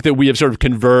we have sort of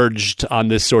converged on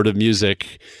this sort of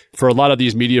music for a lot of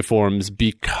these media forms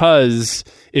because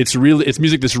it's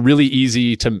music that's really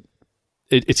easy to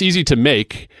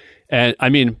make. And I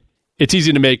mean, it's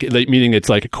easy to make, meaning it's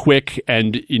like quick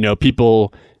and,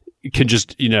 people can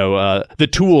just, the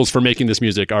tools for making this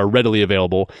music are readily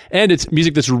available. And it's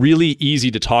music that's really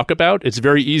easy to talk about. It's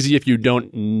very easy if you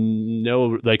don't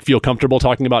feel comfortable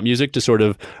talking about music to sort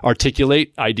of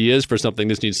articulate ideas for something.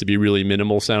 This needs to be really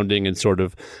minimal sounding and sort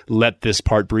of let this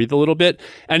part breathe a little bit.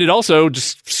 And it also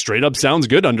just straight up sounds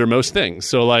good under most things.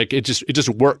 So like it just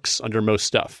works under most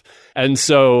stuff. And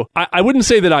so I wouldn't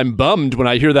say that I'm bummed when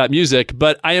I hear that music,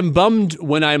 but I am bummed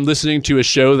when I'm listening to a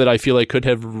show that I feel like could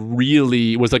have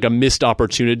really was like a missed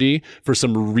opportunity for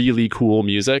some really cool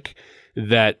music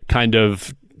that kind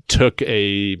of took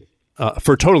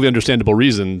for totally understandable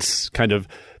reasons, kind of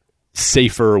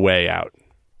safer way out.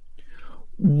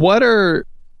 What are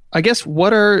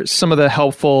some of the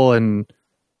helpful and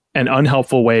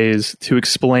unhelpful ways to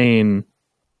explain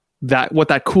what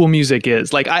that cool music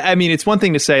is? Like, I mean, it's one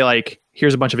thing to say like,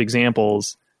 here's a bunch of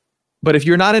examples, but if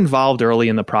you're not involved early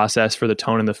in the process for the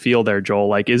tone and the feel there, Joel,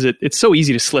 like, it's so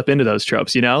easy to slip into those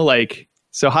tropes, like,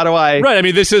 so how do I... Right. I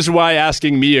mean, this is why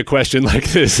asking me a question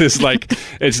like this is like,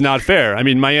 it's not fair. I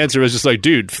mean, my answer is just like,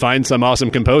 dude, find some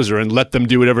awesome composer and let them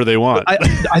do whatever they want. I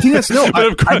think that's no. I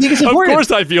think it's important. Of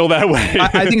course I feel that way.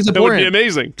 I think it's important. That would be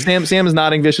amazing. Sam is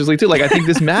nodding viciously too. Like, I think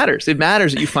this matters. It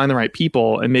matters that you find the right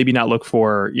people and maybe not look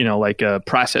for, like a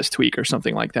process tweak or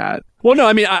something like that. Well, no,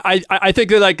 I mean, I think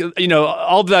that like,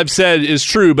 all that I've said is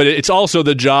true, but it's also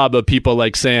the job of people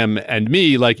like Sam and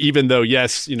me, like, even though,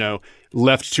 yes,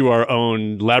 left to our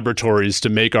own laboratories to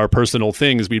make our personal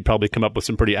things, we'd probably come up with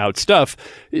some pretty out stuff.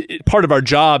 Part of our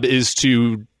job is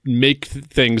to make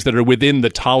things that are within the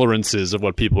tolerances of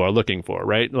what people are looking for,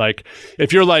 right? Like,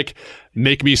 if you're like,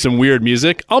 make me some weird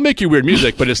music, I'll make you weird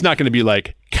music, but it's not going to be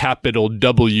like capital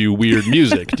W weird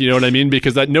music. Do you know what I mean?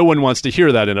 Because no one wants to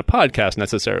hear that in a podcast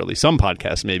necessarily. Some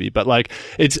podcasts maybe, but like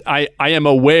I am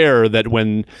aware that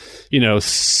when,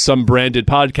 some branded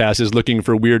podcast is looking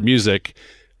for weird music,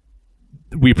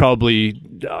 we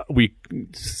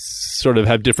sort of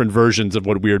have different versions of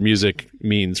what weird music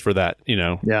means for that,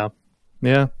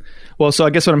 Yeah. Well, so I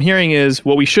guess what I'm hearing is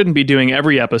what we shouldn't be doing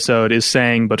every episode is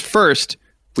saying, but first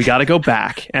we got to go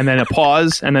back, and then a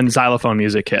pause, and then xylophone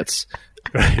music hits.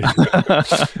 Right.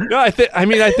 No, I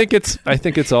think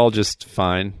it's all just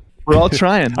fine. We're all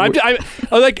trying. I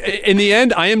like, in the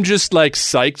end, I am just like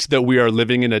psyched that we are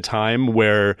living in a time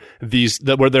where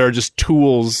where there are just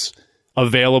tools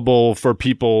available for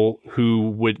people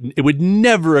who it would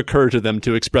never occur to them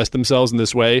to express themselves in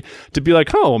this way, to be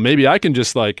like, oh, maybe I can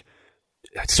just like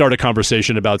start a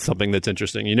conversation about something that's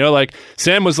interesting. Like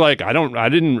Sam was like,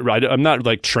 I'm not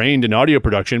like trained in audio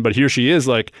production, but here she is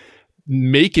like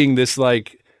making this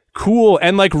like cool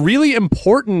and like really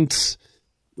important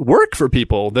work for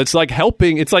people that's like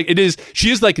helping. It's like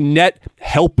she is like net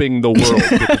helping the world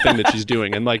with the thing that she's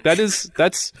doing. And like that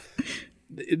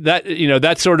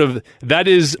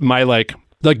is my like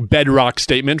bedrock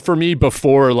statement for me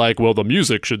before like, well, the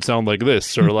music should sound like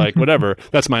this or like whatever.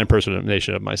 That's my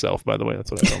impersonation of myself, by the way.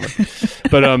 That's what I tell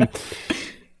me.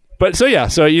 But so yeah,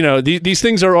 so these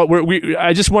things are all,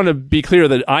 I just want to be clear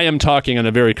that I am talking on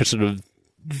a very sort of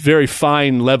very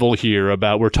fine level here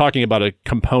we're talking about a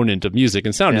component of music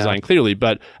and sound design clearly,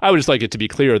 but I would just like it to be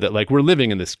clear that like we're living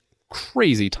in this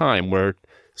crazy time where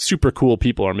super cool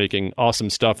people are making awesome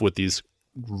stuff with these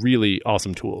really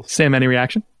awesome tools. Sam, any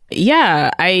reaction? Yeah,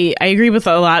 I agree with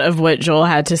a lot of what Joel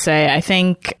had to say. I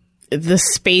think the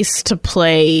space to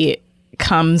play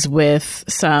comes with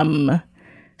some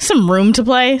room to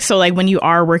play. So like when you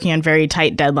are working on very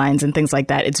tight deadlines and things like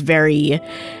that, it's very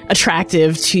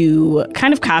attractive to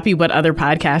kind of copy what other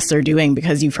podcasts are doing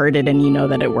because you've heard it and you know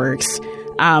that it works.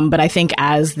 But I think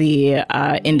as the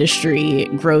industry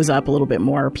grows up a little bit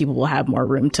more, people will have more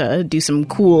room to do some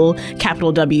cool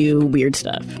capital W weird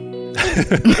stuff.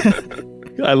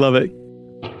 I love it.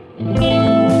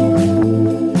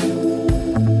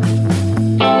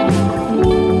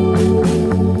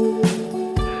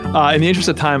 In the interest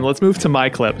of time, let's move to my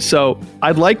clip. So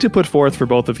I'd like to put forth for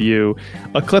both of you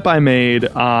a clip I made.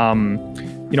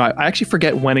 I actually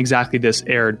forget when exactly this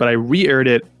aired, but I re-aired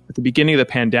it at the beginning of the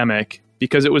pandemic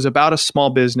because it was about a small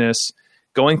business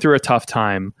going through a tough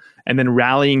time and then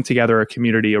rallying together a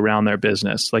community around their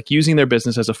business, like using their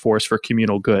business as a force for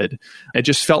communal good. It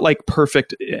just felt like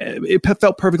perfect. It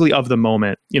felt perfectly of the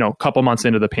moment, a couple months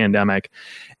into the pandemic.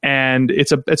 And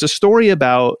it's a story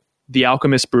about the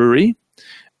Alchemist Brewery.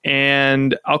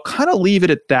 And I'll kind of leave it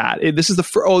at that.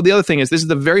 The other thing is this is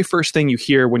the very first thing you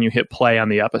hear when you hit play on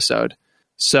the episode.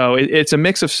 So it's a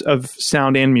mix of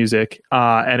sound and music.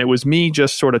 And it was me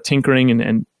just sort of tinkering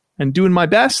and doing my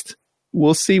best.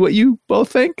 We'll see what you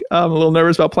both think. I'm a little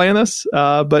nervous about playing this,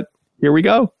 but here we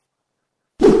go.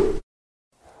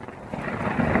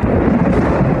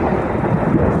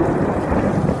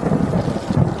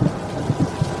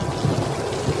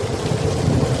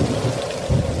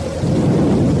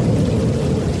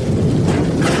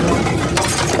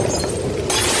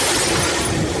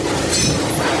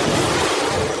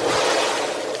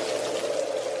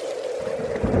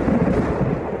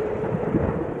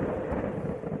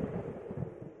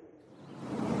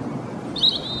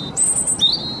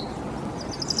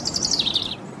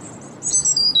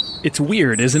 It's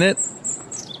weird, isn't it?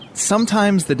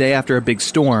 Sometimes the day after a big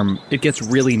storm, it gets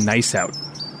really nice out.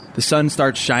 The sun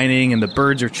starts shining and the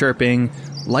birds are chirping.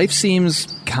 Life seems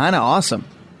kind of awesome.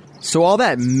 So all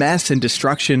that mess and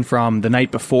destruction from the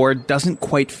night before doesn't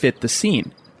quite fit the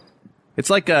scene. It's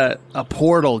like a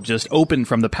portal just opened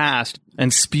from the past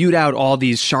and spewed out all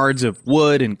these shards of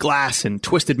wood and glass and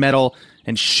twisted metal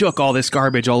and shook all this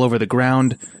garbage all over the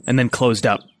ground and then closed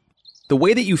up. The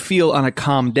way that you feel on a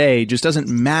calm day just doesn't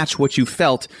match what you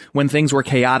felt when things were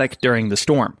chaotic during the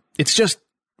storm. It's just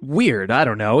weird. I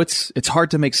don't know. It's hard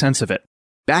to make sense of it.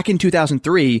 Back in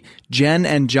 2003, Jen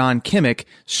and John Kimmick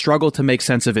struggled to make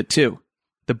sense of it too.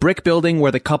 The brick building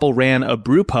where the couple ran a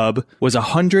brew pub was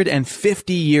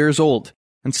 150 years old,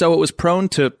 and so it was prone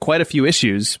to quite a few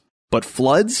issues. But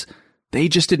floods? They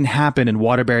just didn't happen in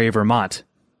Waterbury, Vermont.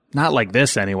 Not like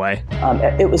this, anyway.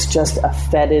 It was just a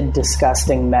fetid,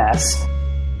 disgusting mess.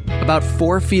 About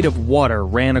 4 feet of water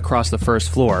ran across the first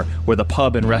floor where the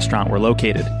pub and restaurant were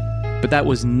located. But that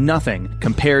was nothing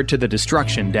compared to the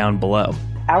destruction down below.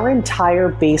 Our entire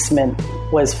basement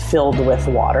was filled with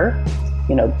water.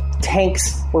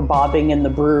 Tanks were bobbing in the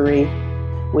brewery.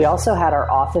 We also had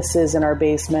our offices in our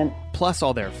basement. Plus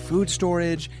all their food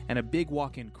storage and a big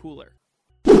walk-in cooler.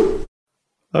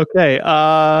 Okay,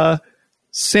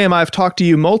 Sam, I've talked to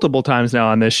you multiple times now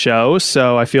on this show,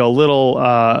 so I feel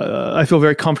I feel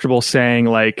very comfortable saying,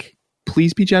 like,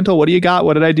 please be gentle. What do you got?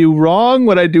 What did I do wrong?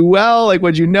 What did I do well? Like,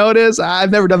 what'd you notice?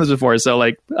 I've never done this before,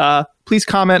 so please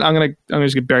comment. I'm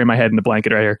just gonna bury my head in the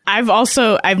blanket right here.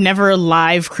 I've never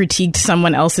live critiqued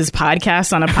someone else's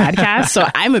podcast on a podcast, so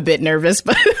I'm a bit nervous,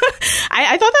 but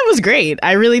I thought that was great.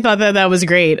 I really thought that was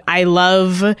great. I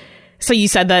love. So you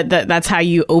said that's how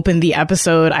you opened the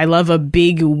episode. I love a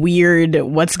big, weird,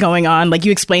 what's going on? Like,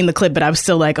 you explained the clip, but I was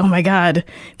still like, oh my God,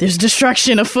 there's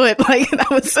destruction afoot. Like, that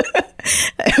was,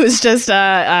 it was just,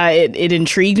 it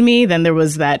intrigued me. Then there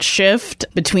was that shift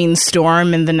between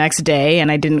storm and the next day,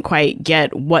 and I didn't quite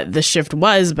get what the shift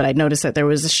was, but I noticed that there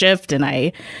was a shift, and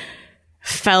I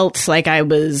felt like I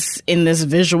was in this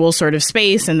visual sort of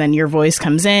space, and then your voice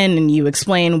comes in and you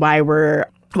explain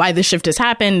why the shift has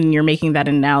happened, and you're making that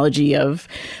analogy of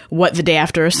what the day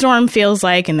after a storm feels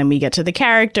like, and then we get to the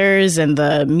characters, and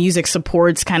the music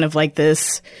supports kind of like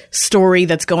this story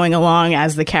that's going along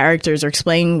as the characters are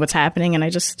explaining what's happening, and I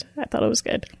thought it was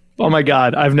good. Oh my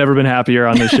God, I've never been happier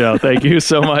on this show. Thank you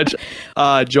so much.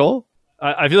 Joel?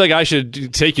 I feel like I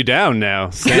should take you down now.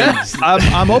 Yeah,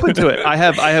 I'm open to it. I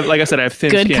have, like I said, I have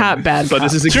thin skin. Good cop, bad cop. But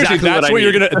this is exactly that's what I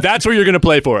need. That's where you're gonna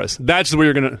play for us. That's where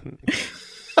you're gonna.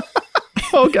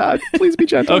 Oh God, please be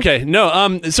gentle. Okay,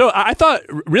 no. So I thought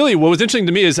really what was interesting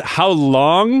to me is how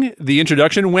long the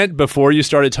introduction went before you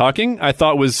started talking. I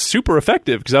thought was super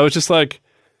effective because I was just like,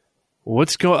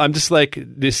 "What's going?" I'm just like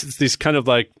these kind of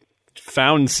like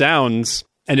found sounds,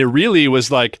 and it really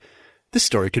was like this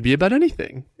story could be about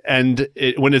anything. And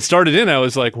when it started in, I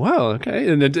was like, wow, okay.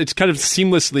 And it's kind of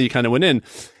seamlessly kind of went in.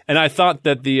 And I thought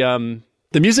that the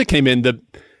music came in, that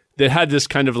had this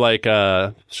kind of like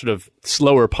sort of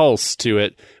slower pulse to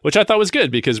it, which I thought was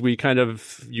good because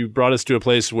you brought us to a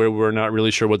place where we're not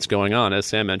really sure what's going on, as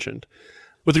Sam mentioned.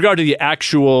 With regard to the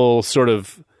actual sort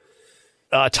of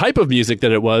type of music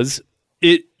that it was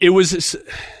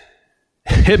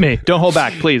Hit me. Don't hold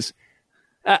back, please.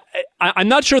 I'm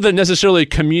not sure that necessarily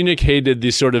communicated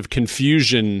the sort of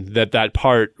confusion that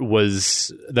part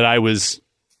was,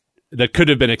 that could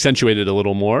have been accentuated a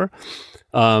little more.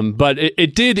 But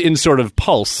it did in sort of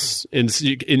pulse in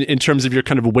terms of your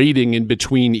kind of waiting in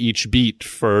between each beat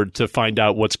to find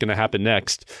out what's going to happen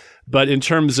next. But in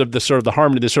terms of the sort of the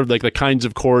harmony, the sort of like the kinds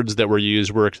of chords that were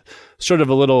used were sort of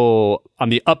a little on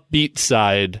the upbeat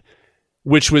side,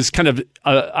 which was kind of,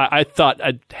 I thought,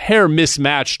 a hair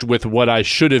mismatched with what I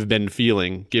should have been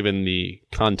feeling given the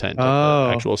content of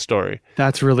the actual story.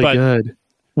 That's really good.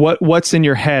 What's in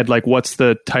your head? Like, what's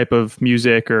the type of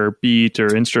music or beat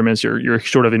or instruments you're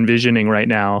sort of envisioning right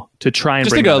now to try and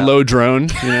just bring like a low drone,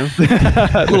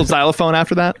 a little xylophone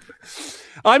after that?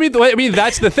 I mean,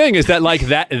 that's the thing is that like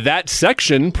that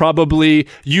section probably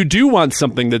you do want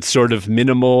something that's sort of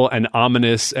minimal and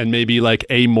ominous and maybe like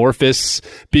amorphous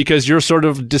because you're sort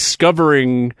of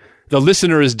the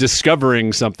listener is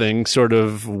discovering something sort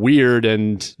of weird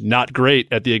and not great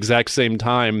at the exact same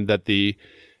time that the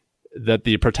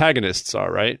protagonists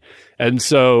are, right? And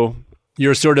so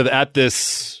you're sort of at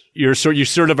this. You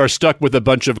sort of are stuck with a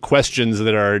bunch of questions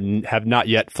that have not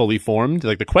yet fully formed.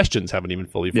 Like the questions haven't even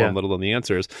fully formed, let alone the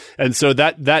answers. And so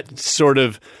that sort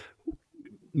of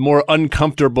more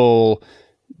uncomfortable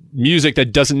music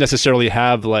that doesn't necessarily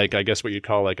have like, I guess what you'd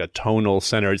call like a tonal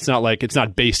center. It's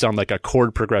not based on like a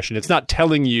chord progression. It's not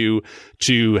telling you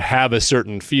to have a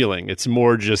certain feeling. It's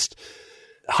more just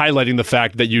highlighting the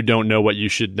fact that you don't know what you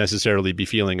should necessarily be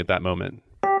feeling at that moment.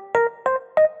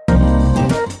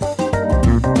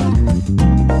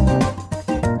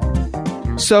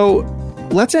 So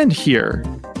let's end here.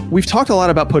 We've talked a lot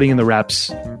about putting in the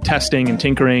reps, testing and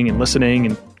tinkering and listening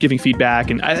and giving feedback.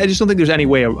 And I just don't think there's any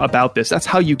way about this. That's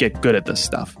how you get good at this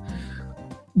stuff.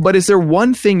 But is there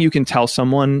one thing you can tell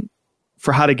someone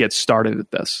for how to get started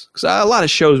at this? Because a lot of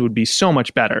shows would be so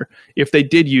much better if they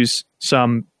did use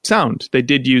some sound, they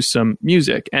did use some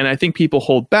music. And I think people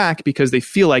hold back because they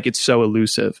feel like it's so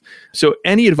elusive. So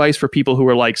any advice for people who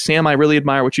are like, Sam, I really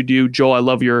admire what you do. Joel, I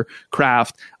love your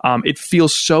craft. It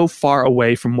feels so far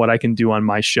away from what I can do on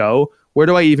my show. Where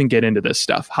do I even get into this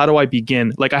stuff? How do I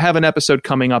begin? Like I have an episode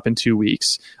coming up in 2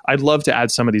 weeks. I'd love to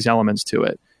add some of these elements to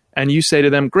it. And you say to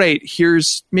them, great,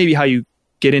 here's maybe how you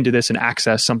get into this and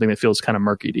access something that feels kind of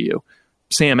murky to you.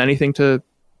 Sam, anything to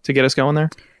get us going there?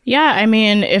 Yeah, I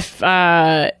mean, if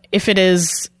it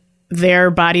is their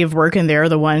body of work and they're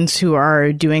the ones who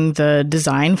are doing the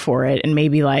design for it, and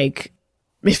maybe like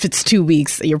if it's 2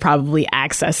 weeks, you're probably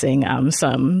accessing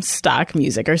some stock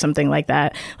music or something like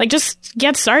that. Like just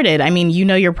get started. I mean, you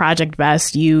know your project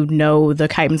best. You know the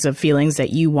kinds of feelings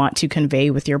that you want to convey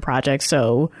with your project.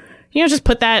 So, just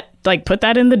put that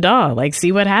in the DAW, like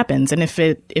see what happens. And if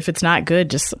it's not good,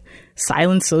 just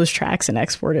silence those tracks and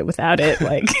export it without it.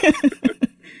 Like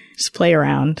just play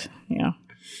around,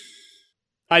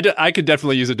 I could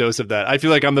definitely use a dose of that. I feel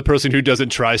like I'm the person who doesn't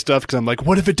try stuff because I'm like,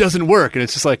 what if it doesn't work? And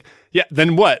it's just like, yeah,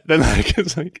 then what? Then like,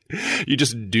 it's like, you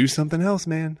just do something else,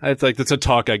 man. It's like, that's a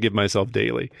talk I give myself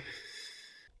daily.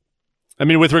 I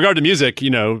mean, with regard to music,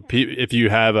 if you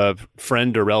have a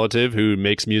friend or relative who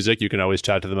makes music, you can always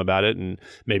chat to them about it and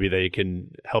maybe they can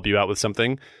help you out with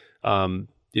something.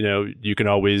 You can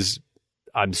always,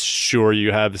 I'm sure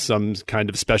you have some kind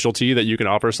of specialty that you can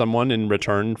offer someone in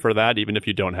return for that, even if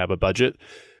you don't have a budget.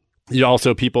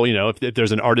 Also, people, if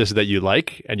there's an artist that you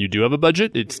like and you do have a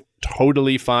budget, it's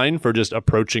totally fine for just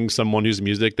approaching someone whose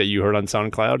music that you heard on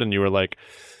SoundCloud and you were like,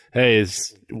 hey,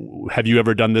 have you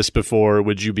ever done this before?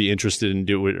 Would you be interested in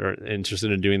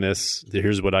doing this?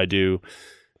 Here's what I do.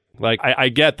 Like, I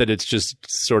get that it's just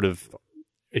sort of,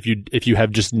 if you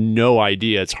have just no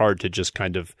idea, it's hard to just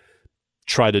kind of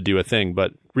try to do a thing.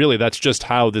 But really, that's just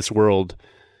how this world,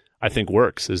 I think,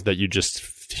 works, is that you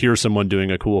just hear someone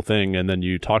doing a cool thing and then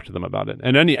you talk to them about it.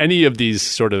 And any of these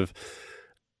sort of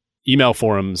email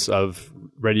forums of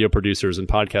radio producers and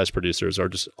podcast producers are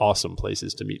just awesome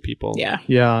places to meet people.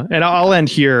 Yeah. And I'll end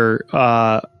here,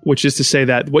 which is to say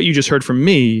that what you just heard from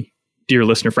me, dear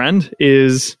listener friend,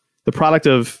 is the product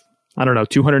of,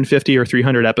 250 or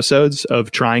 300 episodes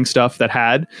of trying stuff that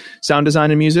had sound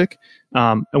design and music.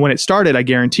 And when it started, I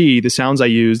guarantee the sounds I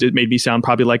used, it made me sound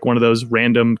probably like one of those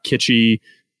random kitschy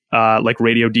like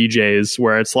radio DJs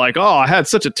where it's like, oh, I had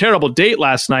such a terrible date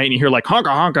last night, and you hear like honka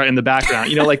honka in the background,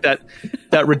 you know, like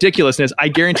that ridiculousness. I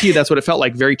guarantee you that's what it felt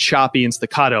like, very choppy and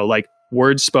staccato, like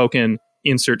words spoken,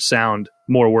 insert sound,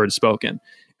 more words spoken.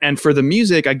 And for the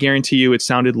music, I guarantee you it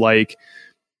sounded like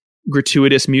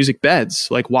gratuitous music beds.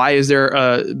 Like, why is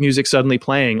there music suddenly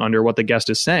playing under what the guest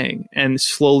is saying? And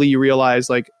slowly you realize,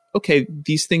 like, okay,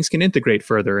 these things can integrate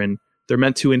further, and they're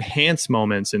meant to enhance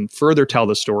moments and further tell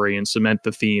the story and cement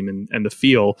the theme and the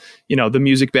feel. You know, the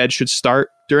music bed should start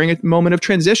during a moment of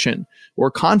transition or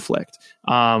conflict,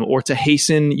 or to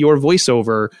hasten your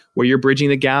voiceover where you're bridging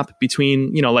the gap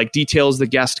between, you know, like details the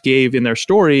guest gave in their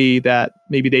story that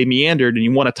maybe they meandered and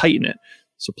you want to tighten it.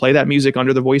 So play that music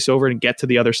under the voiceover and get to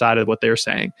the other side of what they're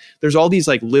saying. There's all these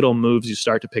like little moves you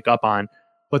start to pick up on.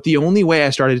 But the only way I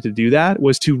started to do that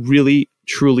was to really,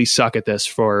 truly suck at this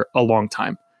for a long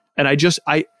time. And I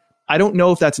don't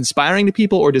know if that's inspiring to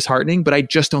people or disheartening, but I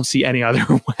just don't see any other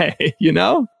way, you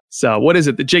know? So what is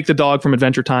it? Jake the dog from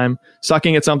Adventure Time,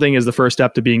 sucking at something is the first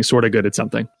step to being sort of good at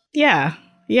something. Yeah.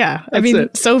 I mean,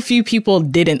 so few people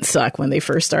didn't suck when they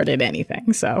first started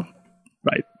anything, so.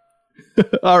 Right.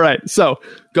 All right. So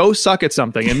go suck at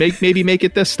something and maybe make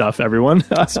it this stuff, everyone.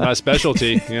 That's my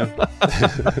specialty.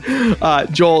 Yeah.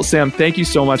 Joel, Sam, thank you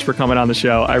so much for coming on the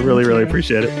show. I really, really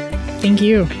appreciate it. Thank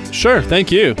you. Sure.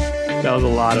 Thank you. That was a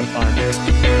lot of fun.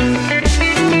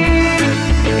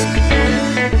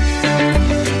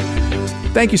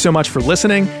 Thank you so much for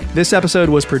listening. This episode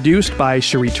was produced by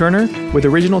Cherie Turner with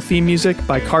original theme music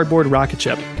by Cardboard Rocket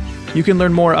Ship. You can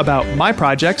learn more about my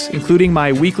projects, including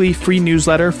my weekly free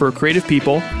newsletter for creative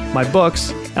people, my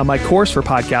books, and my course for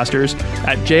podcasters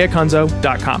at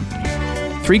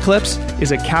jayacunzo.com. 3 Clips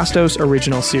is a Castos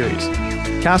original series.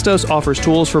 Castos offers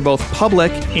tools for both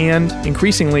public and,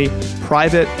 increasingly,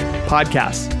 private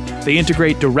podcasts. They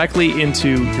integrate directly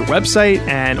into your website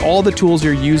and all the tools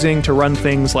you're using to run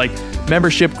things like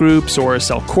membership groups or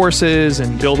sell courses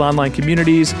and build online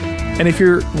communities. And if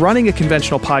you're running a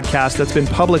conventional podcast that's been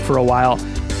public for a while,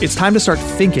 it's time to start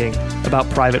thinking about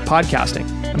private podcasting.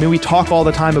 I mean, we talk all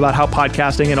the time about how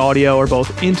podcasting and audio are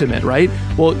both intimate, right?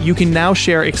 Well, you can now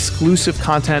share exclusive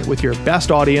content with your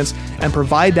best audience and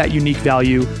provide that unique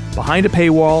value behind a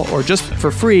paywall or just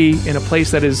for free in a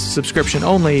place that is subscription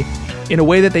only in a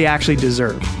way that they actually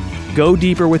deserve. Go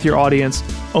deeper with your audience,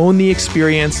 own the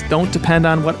experience, don't depend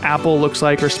on what Apple looks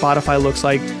like or Spotify looks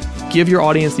like. Give your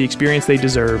audience the experience they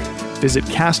deserve. Visit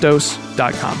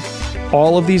castos.com.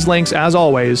 All of these links, as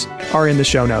always, are in the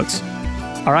show notes.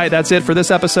 All right, that's it for this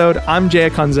episode. I'm Jay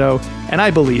Acunzo, and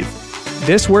I believe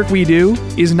this work we do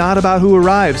is not about who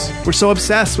arrives. We're so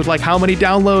obsessed with like how many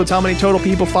downloads, how many total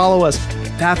people follow us.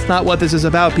 That's not what this is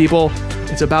about, people.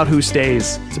 It's about who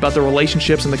stays. It's about the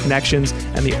relationships and the connections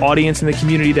and the audience and the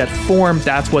community that form.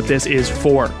 That's what this is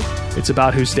for. It's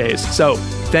about who stays. So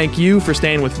thank you for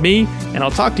staying with me, and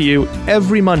I'll talk to you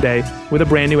every Monday with a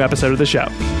brand new episode of the show.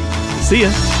 See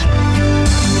ya.